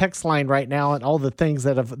my text line right now and all the things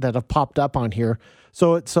that have popped up on here.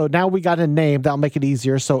 So now we got a name that'll make it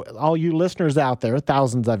easier. So all you listeners out there,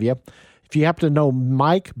 thousands of you, if you happen to know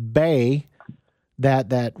Mike Bay,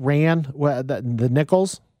 that ran the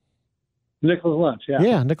Nichols Lunch,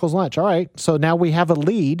 yeah, Nichols Lunch. All right, so now we have a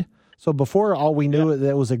lead. So before, all we knew that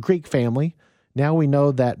it was a Greek family. Now we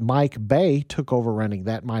know that Mike Bay took over running.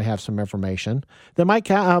 That might have some information. Then, Mike,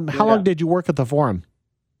 how long did you work at the Forum?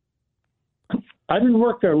 I didn't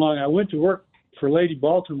work there long. I went to work for Lady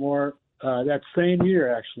Baltimore that same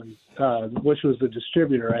year, actually, which was the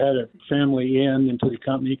distributor. I had a family into the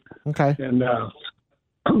company. Okay. And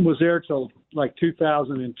was there till like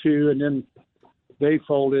 2002, and then they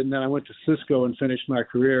folded, and then I went to Cisco and finished my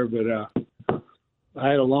career. But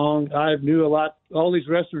I knew a lot. All these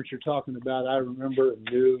restaurants you're talking about, I remember and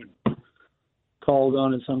knew and called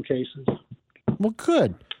on in some cases. Well,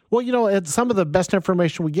 good. Well, some of the best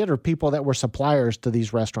information we get are people that were suppliers to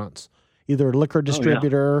these restaurants, either a liquor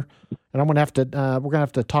distributor. And we're gonna have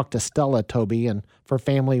to talk to Stella Toby, and her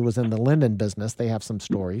family was in the Linden business. They have some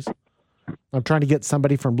stories. I'm trying to get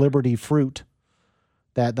somebody from Liberty Fruit,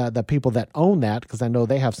 that the people that own that, because I know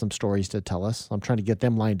they have some stories to tell us. I'm trying to get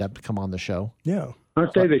them lined up to come on the show. Yeah.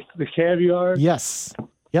 Aren't they the caviar? Yes.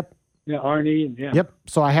 Yep. Yeah, Arnie. Yeah. Yep.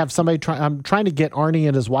 So I have somebody I'm trying to get Arnie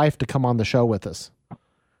and his wife to come on the show with us.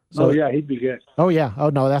 So, he'd be good. Oh, yeah. Oh,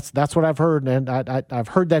 no, that's what I've heard. And I've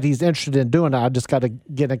heard that he's interested in doing it. I just got to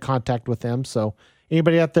get in contact with him. So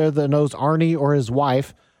anybody out there that knows Arnie or his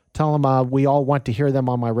wife, tell them we all want to hear them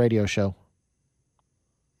on my radio show.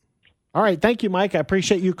 All right. Thank you, Mike. I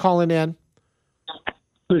appreciate you calling in.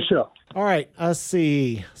 For sure. All right. Let's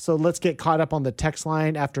see. So let's get caught up on the text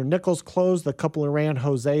line. After Nichols closed, the couple who ran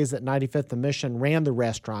Jose's at 95th and Mission ran the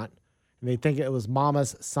restaurant, and they think it was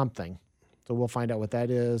Mama's something. So we'll find out what that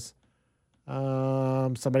is.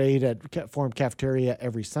 Somebody ate at Forum Cafeteria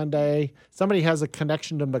every Sunday. Somebody has a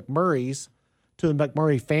connection to McMurray's, to the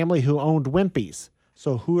McMurray family who owned Wimpy's.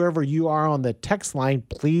 So whoever you are on the text line,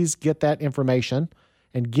 please get that information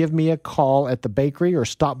and give me a call at the bakery or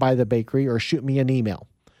stop by the bakery or shoot me an email.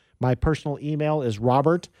 My personal email is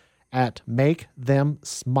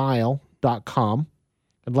robert@makethemsmile.com.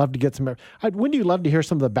 I'd love to get some. Wouldn't you love to hear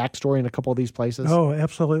some of the backstory in a couple of these places? Oh,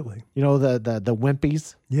 absolutely. The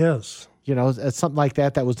Wimpy's. Yes. It's something like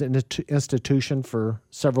that. That was an institution for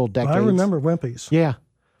several decades. I remember Wimpy's. Yeah.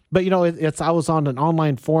 But, I was on an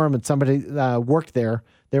online forum and somebody worked there.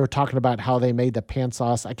 They were talking about how they made the pan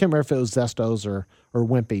sauce. I can't remember if it was Zesto's or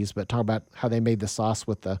Wimpy's, but talking about how they made the sauce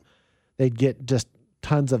they'd get just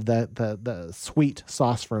tons of the sweet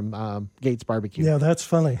sauce from Gates Barbecue. Yeah, that's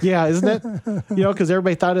funny. Yeah, isn't it? Because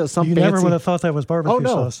everybody thought it was something You fancy. never would have thought that was barbecue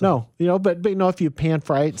sauce. No. But if you pan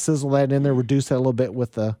fry it, sizzle that in there, reduce that a little bit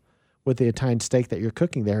with the Italian steak that you're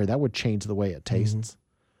cooking there, that would change the way it tastes. Mm-hmm.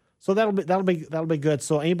 So that'll be good.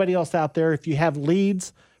 So anybody else out there, if you have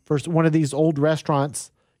leads for one of these old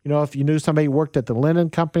restaurants, if you knew somebody who worked at the linen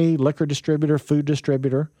company, liquor distributor, food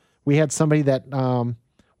distributor, we had somebody that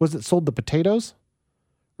sold the potatoes,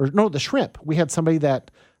 or no, the shrimp. We had somebody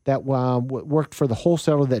that worked for the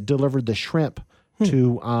wholesaler that delivered the shrimp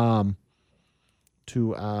to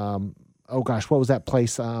what was that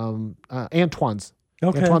place? Antoine's.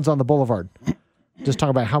 Okay. Antoine's on the Boulevard. Just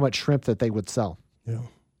talking about how much shrimp that they would sell. Yeah.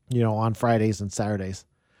 On Fridays and Saturdays.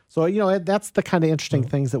 So, that's the kind of interesting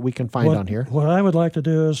things that we can find on here. What I would like to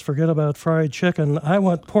do is forget about fried chicken. I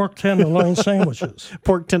want pork tenderloin sandwiches.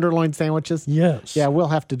 Pork tenderloin sandwiches? Yes. Yeah, we'll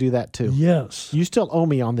have to do that too. Yes. You still owe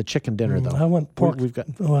me on the chicken dinner, though. I want pork.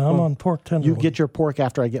 I'm on pork tenderloin. You get your pork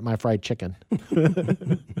after I get my fried chicken.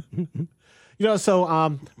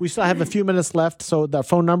 So we still have a few minutes left. So the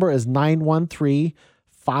phone number is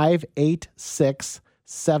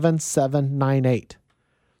 913-586-7798.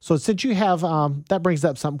 So since you have, that brings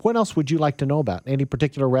up something. What else would you like to know about? Any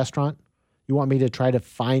particular restaurant? You want me to try to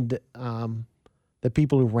find the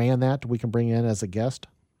people who ran that we can bring in as a guest?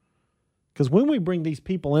 Because when we bring these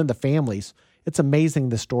people in, the families, it's amazing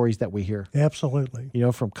the stories that we hear. Absolutely.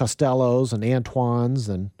 From Costello's and Antoine's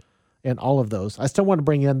and all of those. I still want to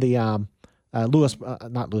bring in the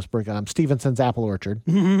Stevenson's Apple Orchard.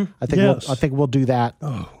 Mm-hmm. I think we'll do that.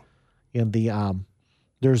 Oh. In the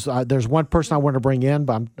there's one person I want to bring in,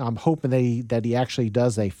 but I'm hoping that he actually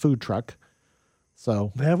does a food truck.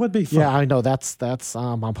 So that would be fun. Yeah, I know that's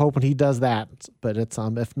I'm hoping he does that. But it's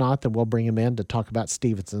if not, then we'll bring him in to talk about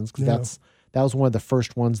Stevenson's, because that was one of the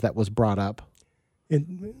first ones that was brought up.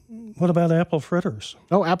 What about apple fritters?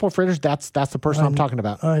 Oh, apple fritters. That's the person I'm talking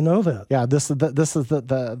about. I know that. Yeah, this is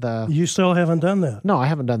the. You still haven't done that? No, I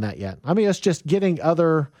haven't done that yet. I mean, it's just getting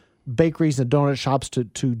other bakeries and donut shops to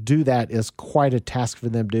do that is quite a task for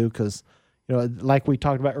them to do, because like we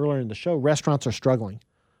talked about earlier in the show, restaurants are struggling.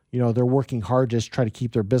 They're working hard just to try to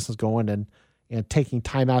keep their business going, and taking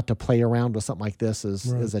time out to play around with something like this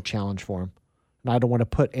is a challenge for them. And I don't want to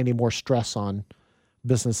put any more stress on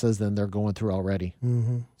businesses than they're going through already.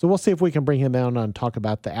 Mm-hmm. So we'll see if we can bring him in and talk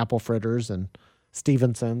about the apple fritters and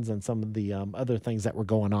Stevenson's and some of the other things that were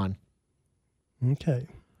going on. Okay.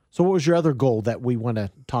 So what was your other goal that we want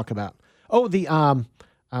to talk about? Oh, the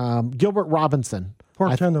Gilbert Robinson.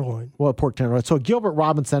 Pork tenderloin. Pork tenderloin. So Gilbert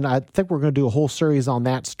Robinson, I think we're going to do a whole series on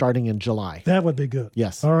that starting in July. That would be good.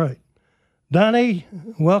 Yes. All right. Donnie,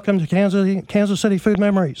 welcome to Kansas City Food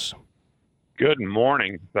Memories. Good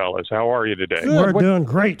morning, fellas. How are you today? Good. We're doing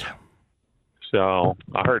great. So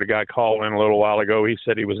I heard a guy call in a little while ago. He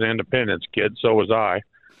said he was an Independence kid. So was I.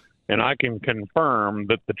 And I can confirm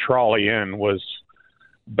that the Trolley Inn was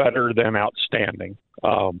better than outstanding.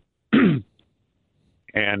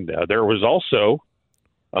 And there was also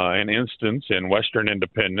an instance in Western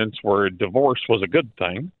Independence where divorce was a good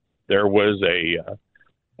thing. There was a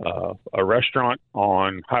restaurant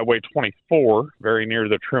on Highway 24, very near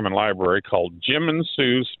the Truman Library, called Jim and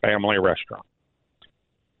Sue's Family Restaurant.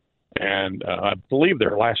 And I believe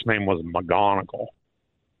their last name was McGonigal.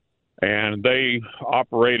 And they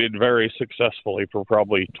operated very successfully for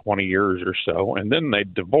probably 20 years or so. And then they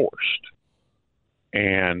divorced.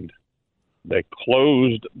 And they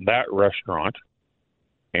closed that restaurant.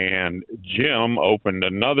 And Jim opened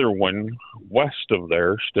another one west of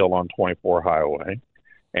there, still on 24 Highway.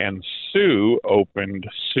 And Sue opened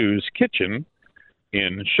Sue's Kitchen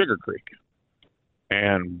in Sugar Creek.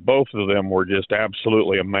 And both of them were just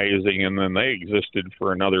absolutely amazing. And then they existed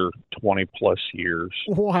for another 20 plus years.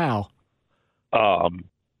 Wow.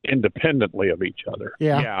 Independently of each other.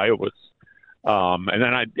 Yeah, it was.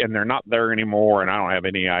 And they're not there anymore. And I don't have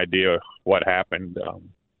any idea what happened.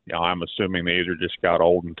 I'm assuming they either just got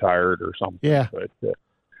old and tired or something. Yeah.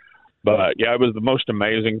 But yeah, it was the most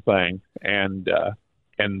amazing thing. And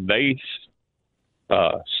they,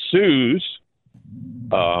 Sue's,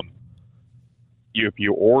 if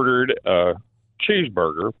you ordered a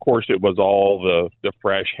cheeseburger, of course it was all the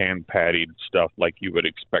fresh hand patted stuff like you would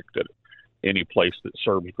expect at any place that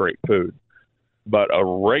serves great food. But a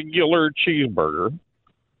regular cheeseburger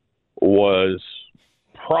was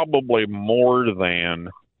probably more than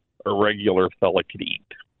a regular fella could eat.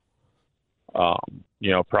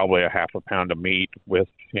 Probably a half a pound of meat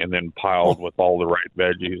and then piled with all the right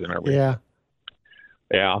veggies and everything. Yeah.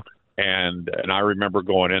 Yeah. And I remember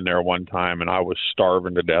going in there one time and I was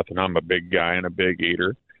starving to death, and I'm a big guy and a big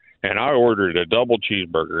eater. And I ordered a double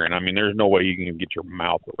cheeseburger, and I mean, there's no way you can get your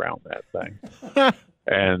mouth around that thing.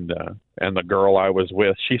 And the girl I was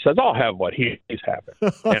with, she says, "I'll have what he's having."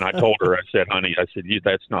 And I told her, I said, "Honey," I said,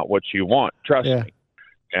 "that's not what you want. Trust me."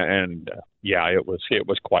 And it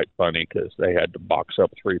was quite funny because they had to box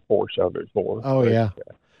up 3/4 of it for her. Oh, yeah.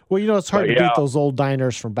 Well, it's hard to beat those old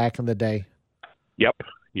diners from back in the day. Yep.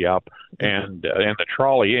 And the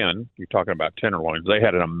Trolley Inn, you're talking about tenderloins. They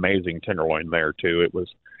had an amazing tenderloin there too. It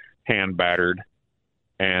was hand battered,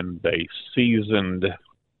 and they seasoned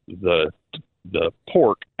the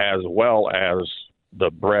pork as well as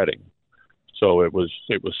the breading, so it was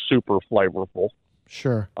super flavorful.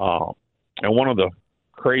 Sure. And one of the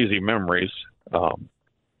crazy memories,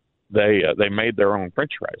 they made their own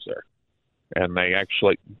French fries there, and they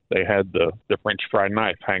had the French fry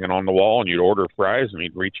knife hanging on the wall, and you'd order fries, and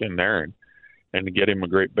you'd reach in there and get him a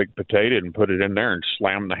great big potato and put it in there and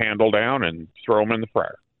slam the handle down and throw them in the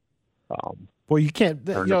fryer. Well, you can't.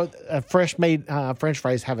 Fresh made French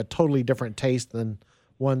fries have a totally different taste than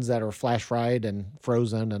ones that are flash fried and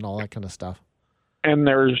frozen and all that kind of stuff. And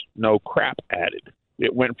there's no crap added.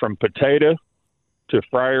 It went from potato to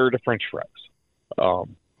fryer to French fries. No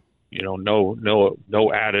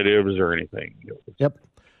additives or anything. Yep.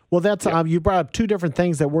 Well, that's you brought up two different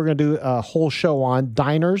things that we're going to do a whole show on.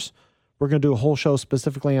 Diners. We're going to do a whole show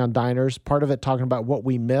specifically on diners. Part of it talking about what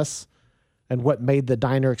we miss and what made the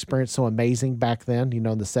diner experience so amazing back then, in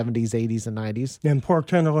the 70s, 80s, and 90s. And pork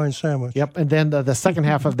tenderloin sandwich. Yep. And then the second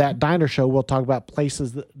half of that diner show, we'll talk about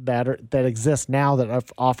places that exist now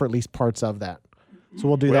that offer at least parts of that. So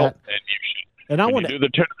we'll do that. And when you do the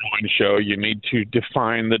tenderloin show, you need to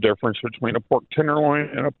define the difference between a pork tenderloin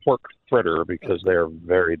and a pork fritter because they are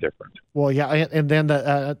very different. Well, yeah, and then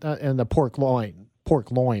the pork loin.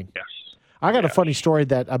 Yes. I got a funny story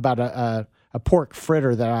about a pork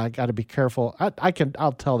fritter that I got to be careful.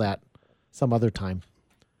 I'll tell that some other time.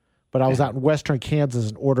 But I was out in western Kansas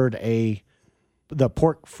and ordered the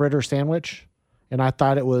pork fritter sandwich, and I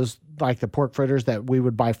thought it was like the pork fritters that we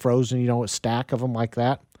would buy frozen, a stack of them like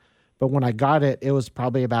that. But when I got it, it was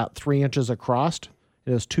probably about 3 inches across.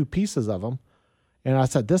 It was 2 pieces of them. And I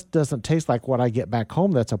said, this doesn't taste like what I get back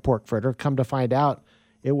home that's a pork fritter. Come to find out,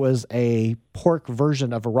 it was a pork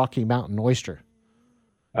version of a Rocky Mountain oyster.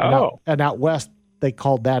 Oh. And out west, they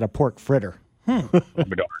called that a pork fritter.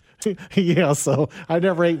 Yeah, so I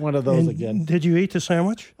never ate one of those again. Did you eat the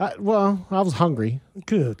sandwich? I was hungry.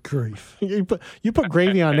 Good grief. You put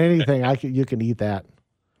gravy on anything, you can eat that.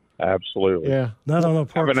 Absolutely. Yeah. Not on a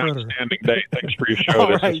pork fritter. Have an outstanding day. Thanks for your show. All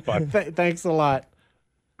this right. is fun. Thanks a lot.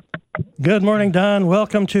 Good morning, Don.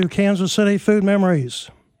 Welcome to Kansas City Food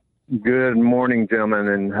Memories. Good morning, gentlemen,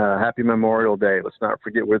 and happy Memorial Day. Let's not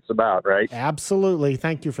forget what it's about, right? Absolutely.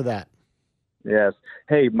 Thank you for that. Yes.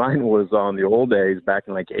 Hey, mine was on the old days back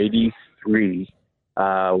in like 83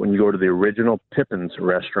 when you go to the original Pippin's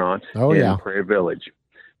restaurant in Prairie Village.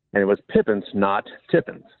 And it was Pippin's, not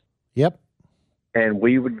Tippin's. Yep. And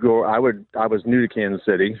we would go, I was new to Kansas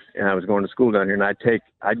City, and I was going to school down here, and I'd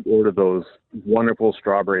order those wonderful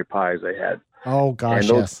strawberry pies they had. Oh, gosh,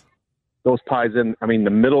 yes. Those pies, the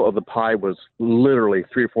middle of the pie was literally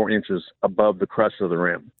 3 or 4 inches above the crust of the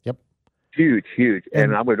rim. Yep. Huge.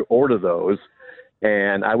 And I would order those,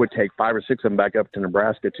 and I would take 5 or 6 of them back up to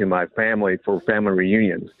Nebraska to my family for family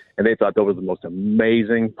reunions. And they thought those were the most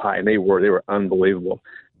amazing pie, and they were unbelievable.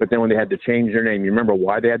 But then when they had to change their name, you remember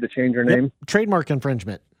why they had to change their name? Trademark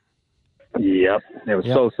infringement. Yep. It was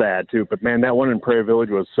so sad, too. But, man, that one in Prairie Village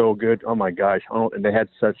was so good. Oh, my gosh. And they had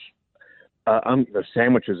such the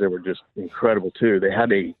sandwiches, they were just incredible, too. They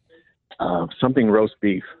had a something roast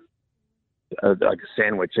beef, like a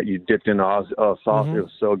sandwich that you dipped in sauce. Mm-hmm. It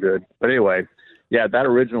was so good. But anyway, yeah, that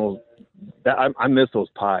original, I miss those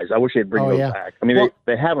pies. I wish they'd bring those back. I mean,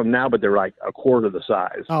 they have them now, but they're like a quarter the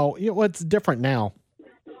size. Oh, it's different now.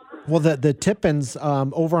 Well, the Tippins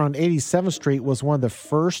over on 87th Street was one of the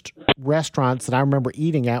first restaurants that I remember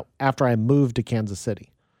eating at after I moved to Kansas City.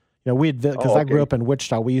 Because I grew up in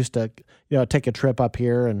Wichita. We used to, take a trip up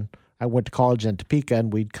here, and I went to college in Topeka,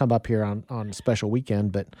 and we'd come up here on a special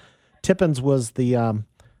weekend. But Tippins was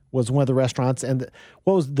was one of the restaurants, and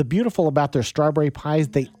what was the beautiful about their strawberry pies?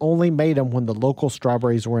 They only made them when the local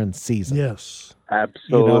strawberries were in season. Yes.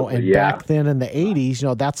 Absolutely. And back then in the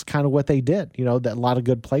 80s, that's kind of what they did, that a lot of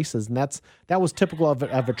good places. And that was typical of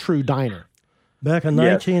a true diner. Back in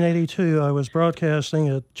 1982, I was broadcasting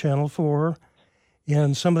at Channel 4,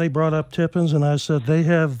 And somebody brought up Tippins, and I said, they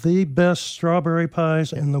have the best strawberry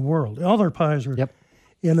pies in the world. All their pies are. Yep.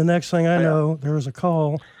 And the next thing I know, there was a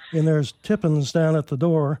call, and there's Tippins down at the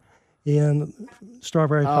door, and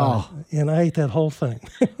strawberry pie. And I ate that whole thing.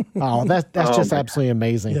 That's just absolutely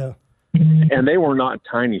amazing. Yeah. And they were not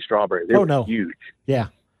tiny strawberries. They were huge. Yeah.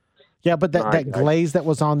 Yeah, but that glaze that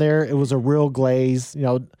was on there, it was a real glaze. You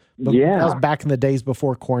know, that was back in the days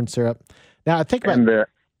before corn syrup. Now I think about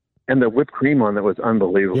and the whipped cream on that was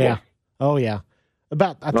unbelievable. Yeah. Oh yeah.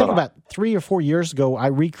 I think about 3 or 4 years ago, I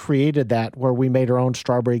recreated that where we made our own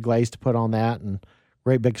strawberry glaze to put on that and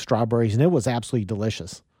great big strawberries, and it was absolutely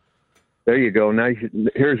delicious. There you go. Now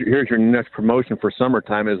here's your next promotion for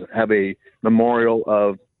summertime is have a memorial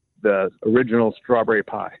of the original strawberry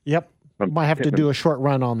pie. Yep. Might have to do a short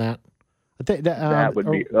run on that. I think that would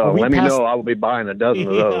be. Let me know. I will be buying a dozen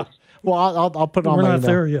of those. Well, I'll put it on. We're not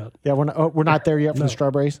there yet. Yeah, we're not there yet for the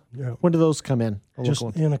strawberries. Yeah. When do those come in? Just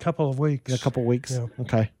in a couple of weeks. In a couple of weeks. Yeah.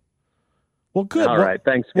 Okay. Well, good. All right.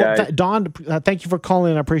 Thanks, guys. Don, thank you for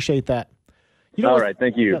calling. I appreciate that. All right.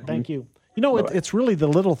 Thank you. Yeah, thank you. You know, it's really the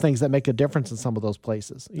little things that make a difference in some of those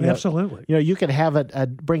places. Absolutely. You can have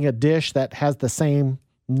bring a dish that has the same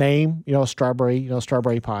name,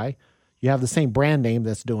 strawberry pie. You have the same brand name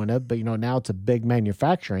that's doing it, but now it's a big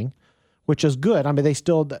manufacturing, which is good. I mean,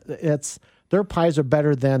 their pies are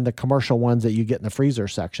better than the commercial ones that you get in the freezer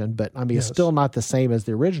section, but I mean, it's still not the same as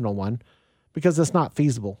the original one because it's not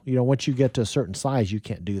feasible. Once you get to a certain size, you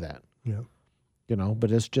can't do that. Yeah.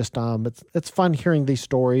 But it's just it's fun hearing these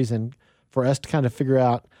stories and for us to kind of figure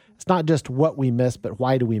out it's not just what we miss, but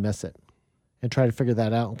why do we miss it, and try to figure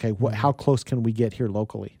that out. Okay, how close can we get here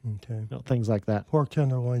locally? Okay, things like that. Pork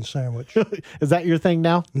tenderloin sandwich. Is that your thing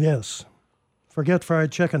now? Yes. Forget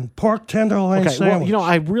fried chicken. Pork tenderloin sandwich. Well,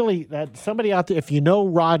 I really somebody out there. If you know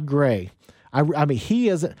Rod Gray, I mean he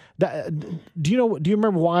is. Do you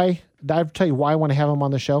remember why? Did I tell you why I want to have him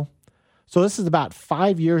on the show? So this is about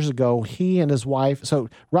 5 years ago. He and his wife. So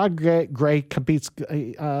Rod Gray competes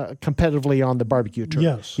competitively on the barbecue tour.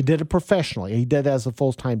 Yes, he did it professionally. He did it as a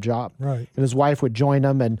full-time job. Right. And his wife would join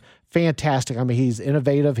him. And fantastic. I mean, he's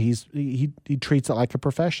innovative. He treats it like a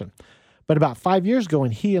profession. But about 5 years ago,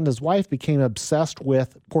 when he and his wife became obsessed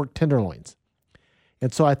with pork tenderloins,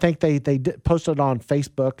 and so I think they posted on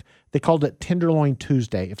Facebook. They called it Tenderloin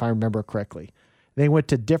Tuesday, if I remember correctly. They went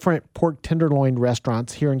to different pork tenderloin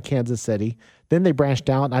restaurants here in Kansas City. Then they branched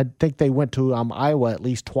out. I think they went to Iowa at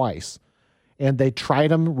least twice. And they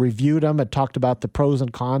tried them, reviewed them, and talked about the pros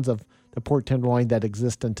and cons of the pork tenderloin that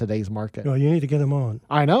exist in today's market. Well, you need to get them on.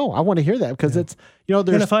 I know. I want to hear that because it's, there's...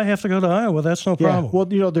 And if I have to go to Iowa, that's no problem.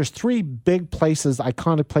 Well, there's 3 big places,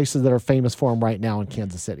 iconic places that are famous for them right now in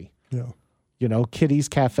Kansas City. Yeah. Kitty's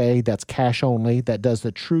Cafe, that's cash only, that does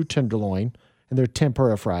the true tenderloin, and they're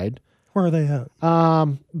tempura fried. Where are they at?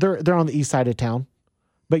 They're on the east side of town,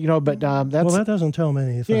 but that's well, that doesn't tell me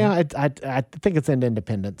anything. Yeah, I think it's in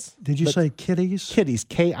Independence. Did you say Kitty's? Kitty's,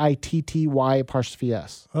 KITTY''S.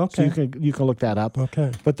 Okay, so you can look that up.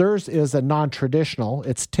 Okay, but theirs is a non-traditional.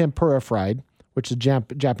 It's tempura fried, which is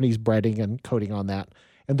Japanese breading and coating on that,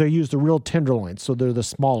 and they use the real tenderloin, so they're the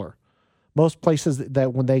smaller. Most places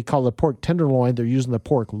that when they call the pork tenderloin, they're using the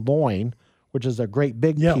pork loin, which is a great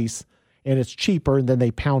big piece. And it's cheaper, and then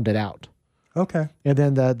they pound it out. Okay. And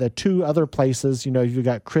then the 2 other places, you've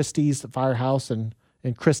got Christie's Firehouse and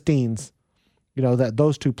Christine's,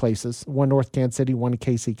 those 2 places, one North Kansas City, one in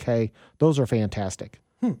KCK, those are fantastic.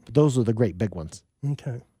 Those are the great big ones.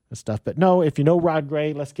 Okay. And stuff. But no, if you know Rod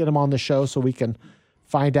Gray, let's get him on the show so we can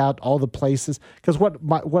find out all the places. Because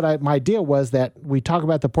my idea was that we talk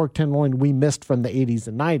about the pork tenderloin we missed from the 80s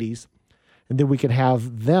and 90s, and then we can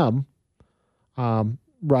have them,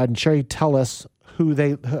 Rod and Sherry, tell us who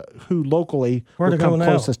locally will come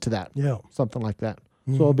closest to that. Yeah. Something like that.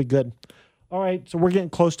 So it'll be good. All right. So we're getting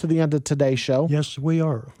close to the end of today's show. Yes, we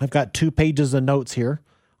are. I've got 2 pages of notes here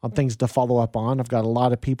on things to follow up on. I've got a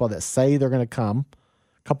lot of people that say they're going to come,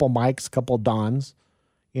 a couple Mikes, a couple Dons.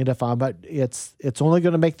 And but it's only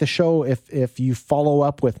going to make the show if you follow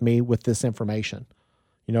up with me with this information,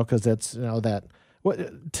 because it's, that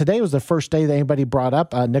today was the first day that anybody brought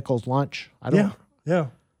up Nichols lunch. Yeah.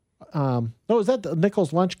 Is that the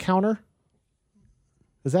Nichols lunch counter?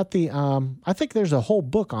 Is that the, I think there's a whole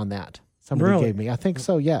book on that somebody gave me. I think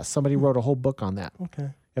so. Yes. Somebody wrote a whole book on that.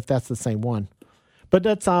 Okay. If that's the same one, but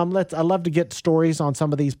that's, I love to get stories on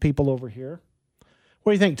some of these people over here.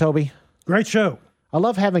 What do you think, Toby? Great show. I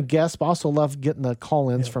love having guests, but I also love getting the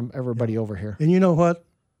call-ins from everybody over here. And you know what?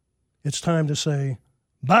 It's time to say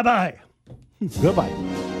bye-bye. Goodbye.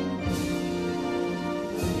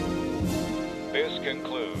 This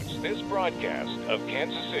concludes this broadcast of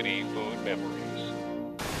Kansas City Food Memories.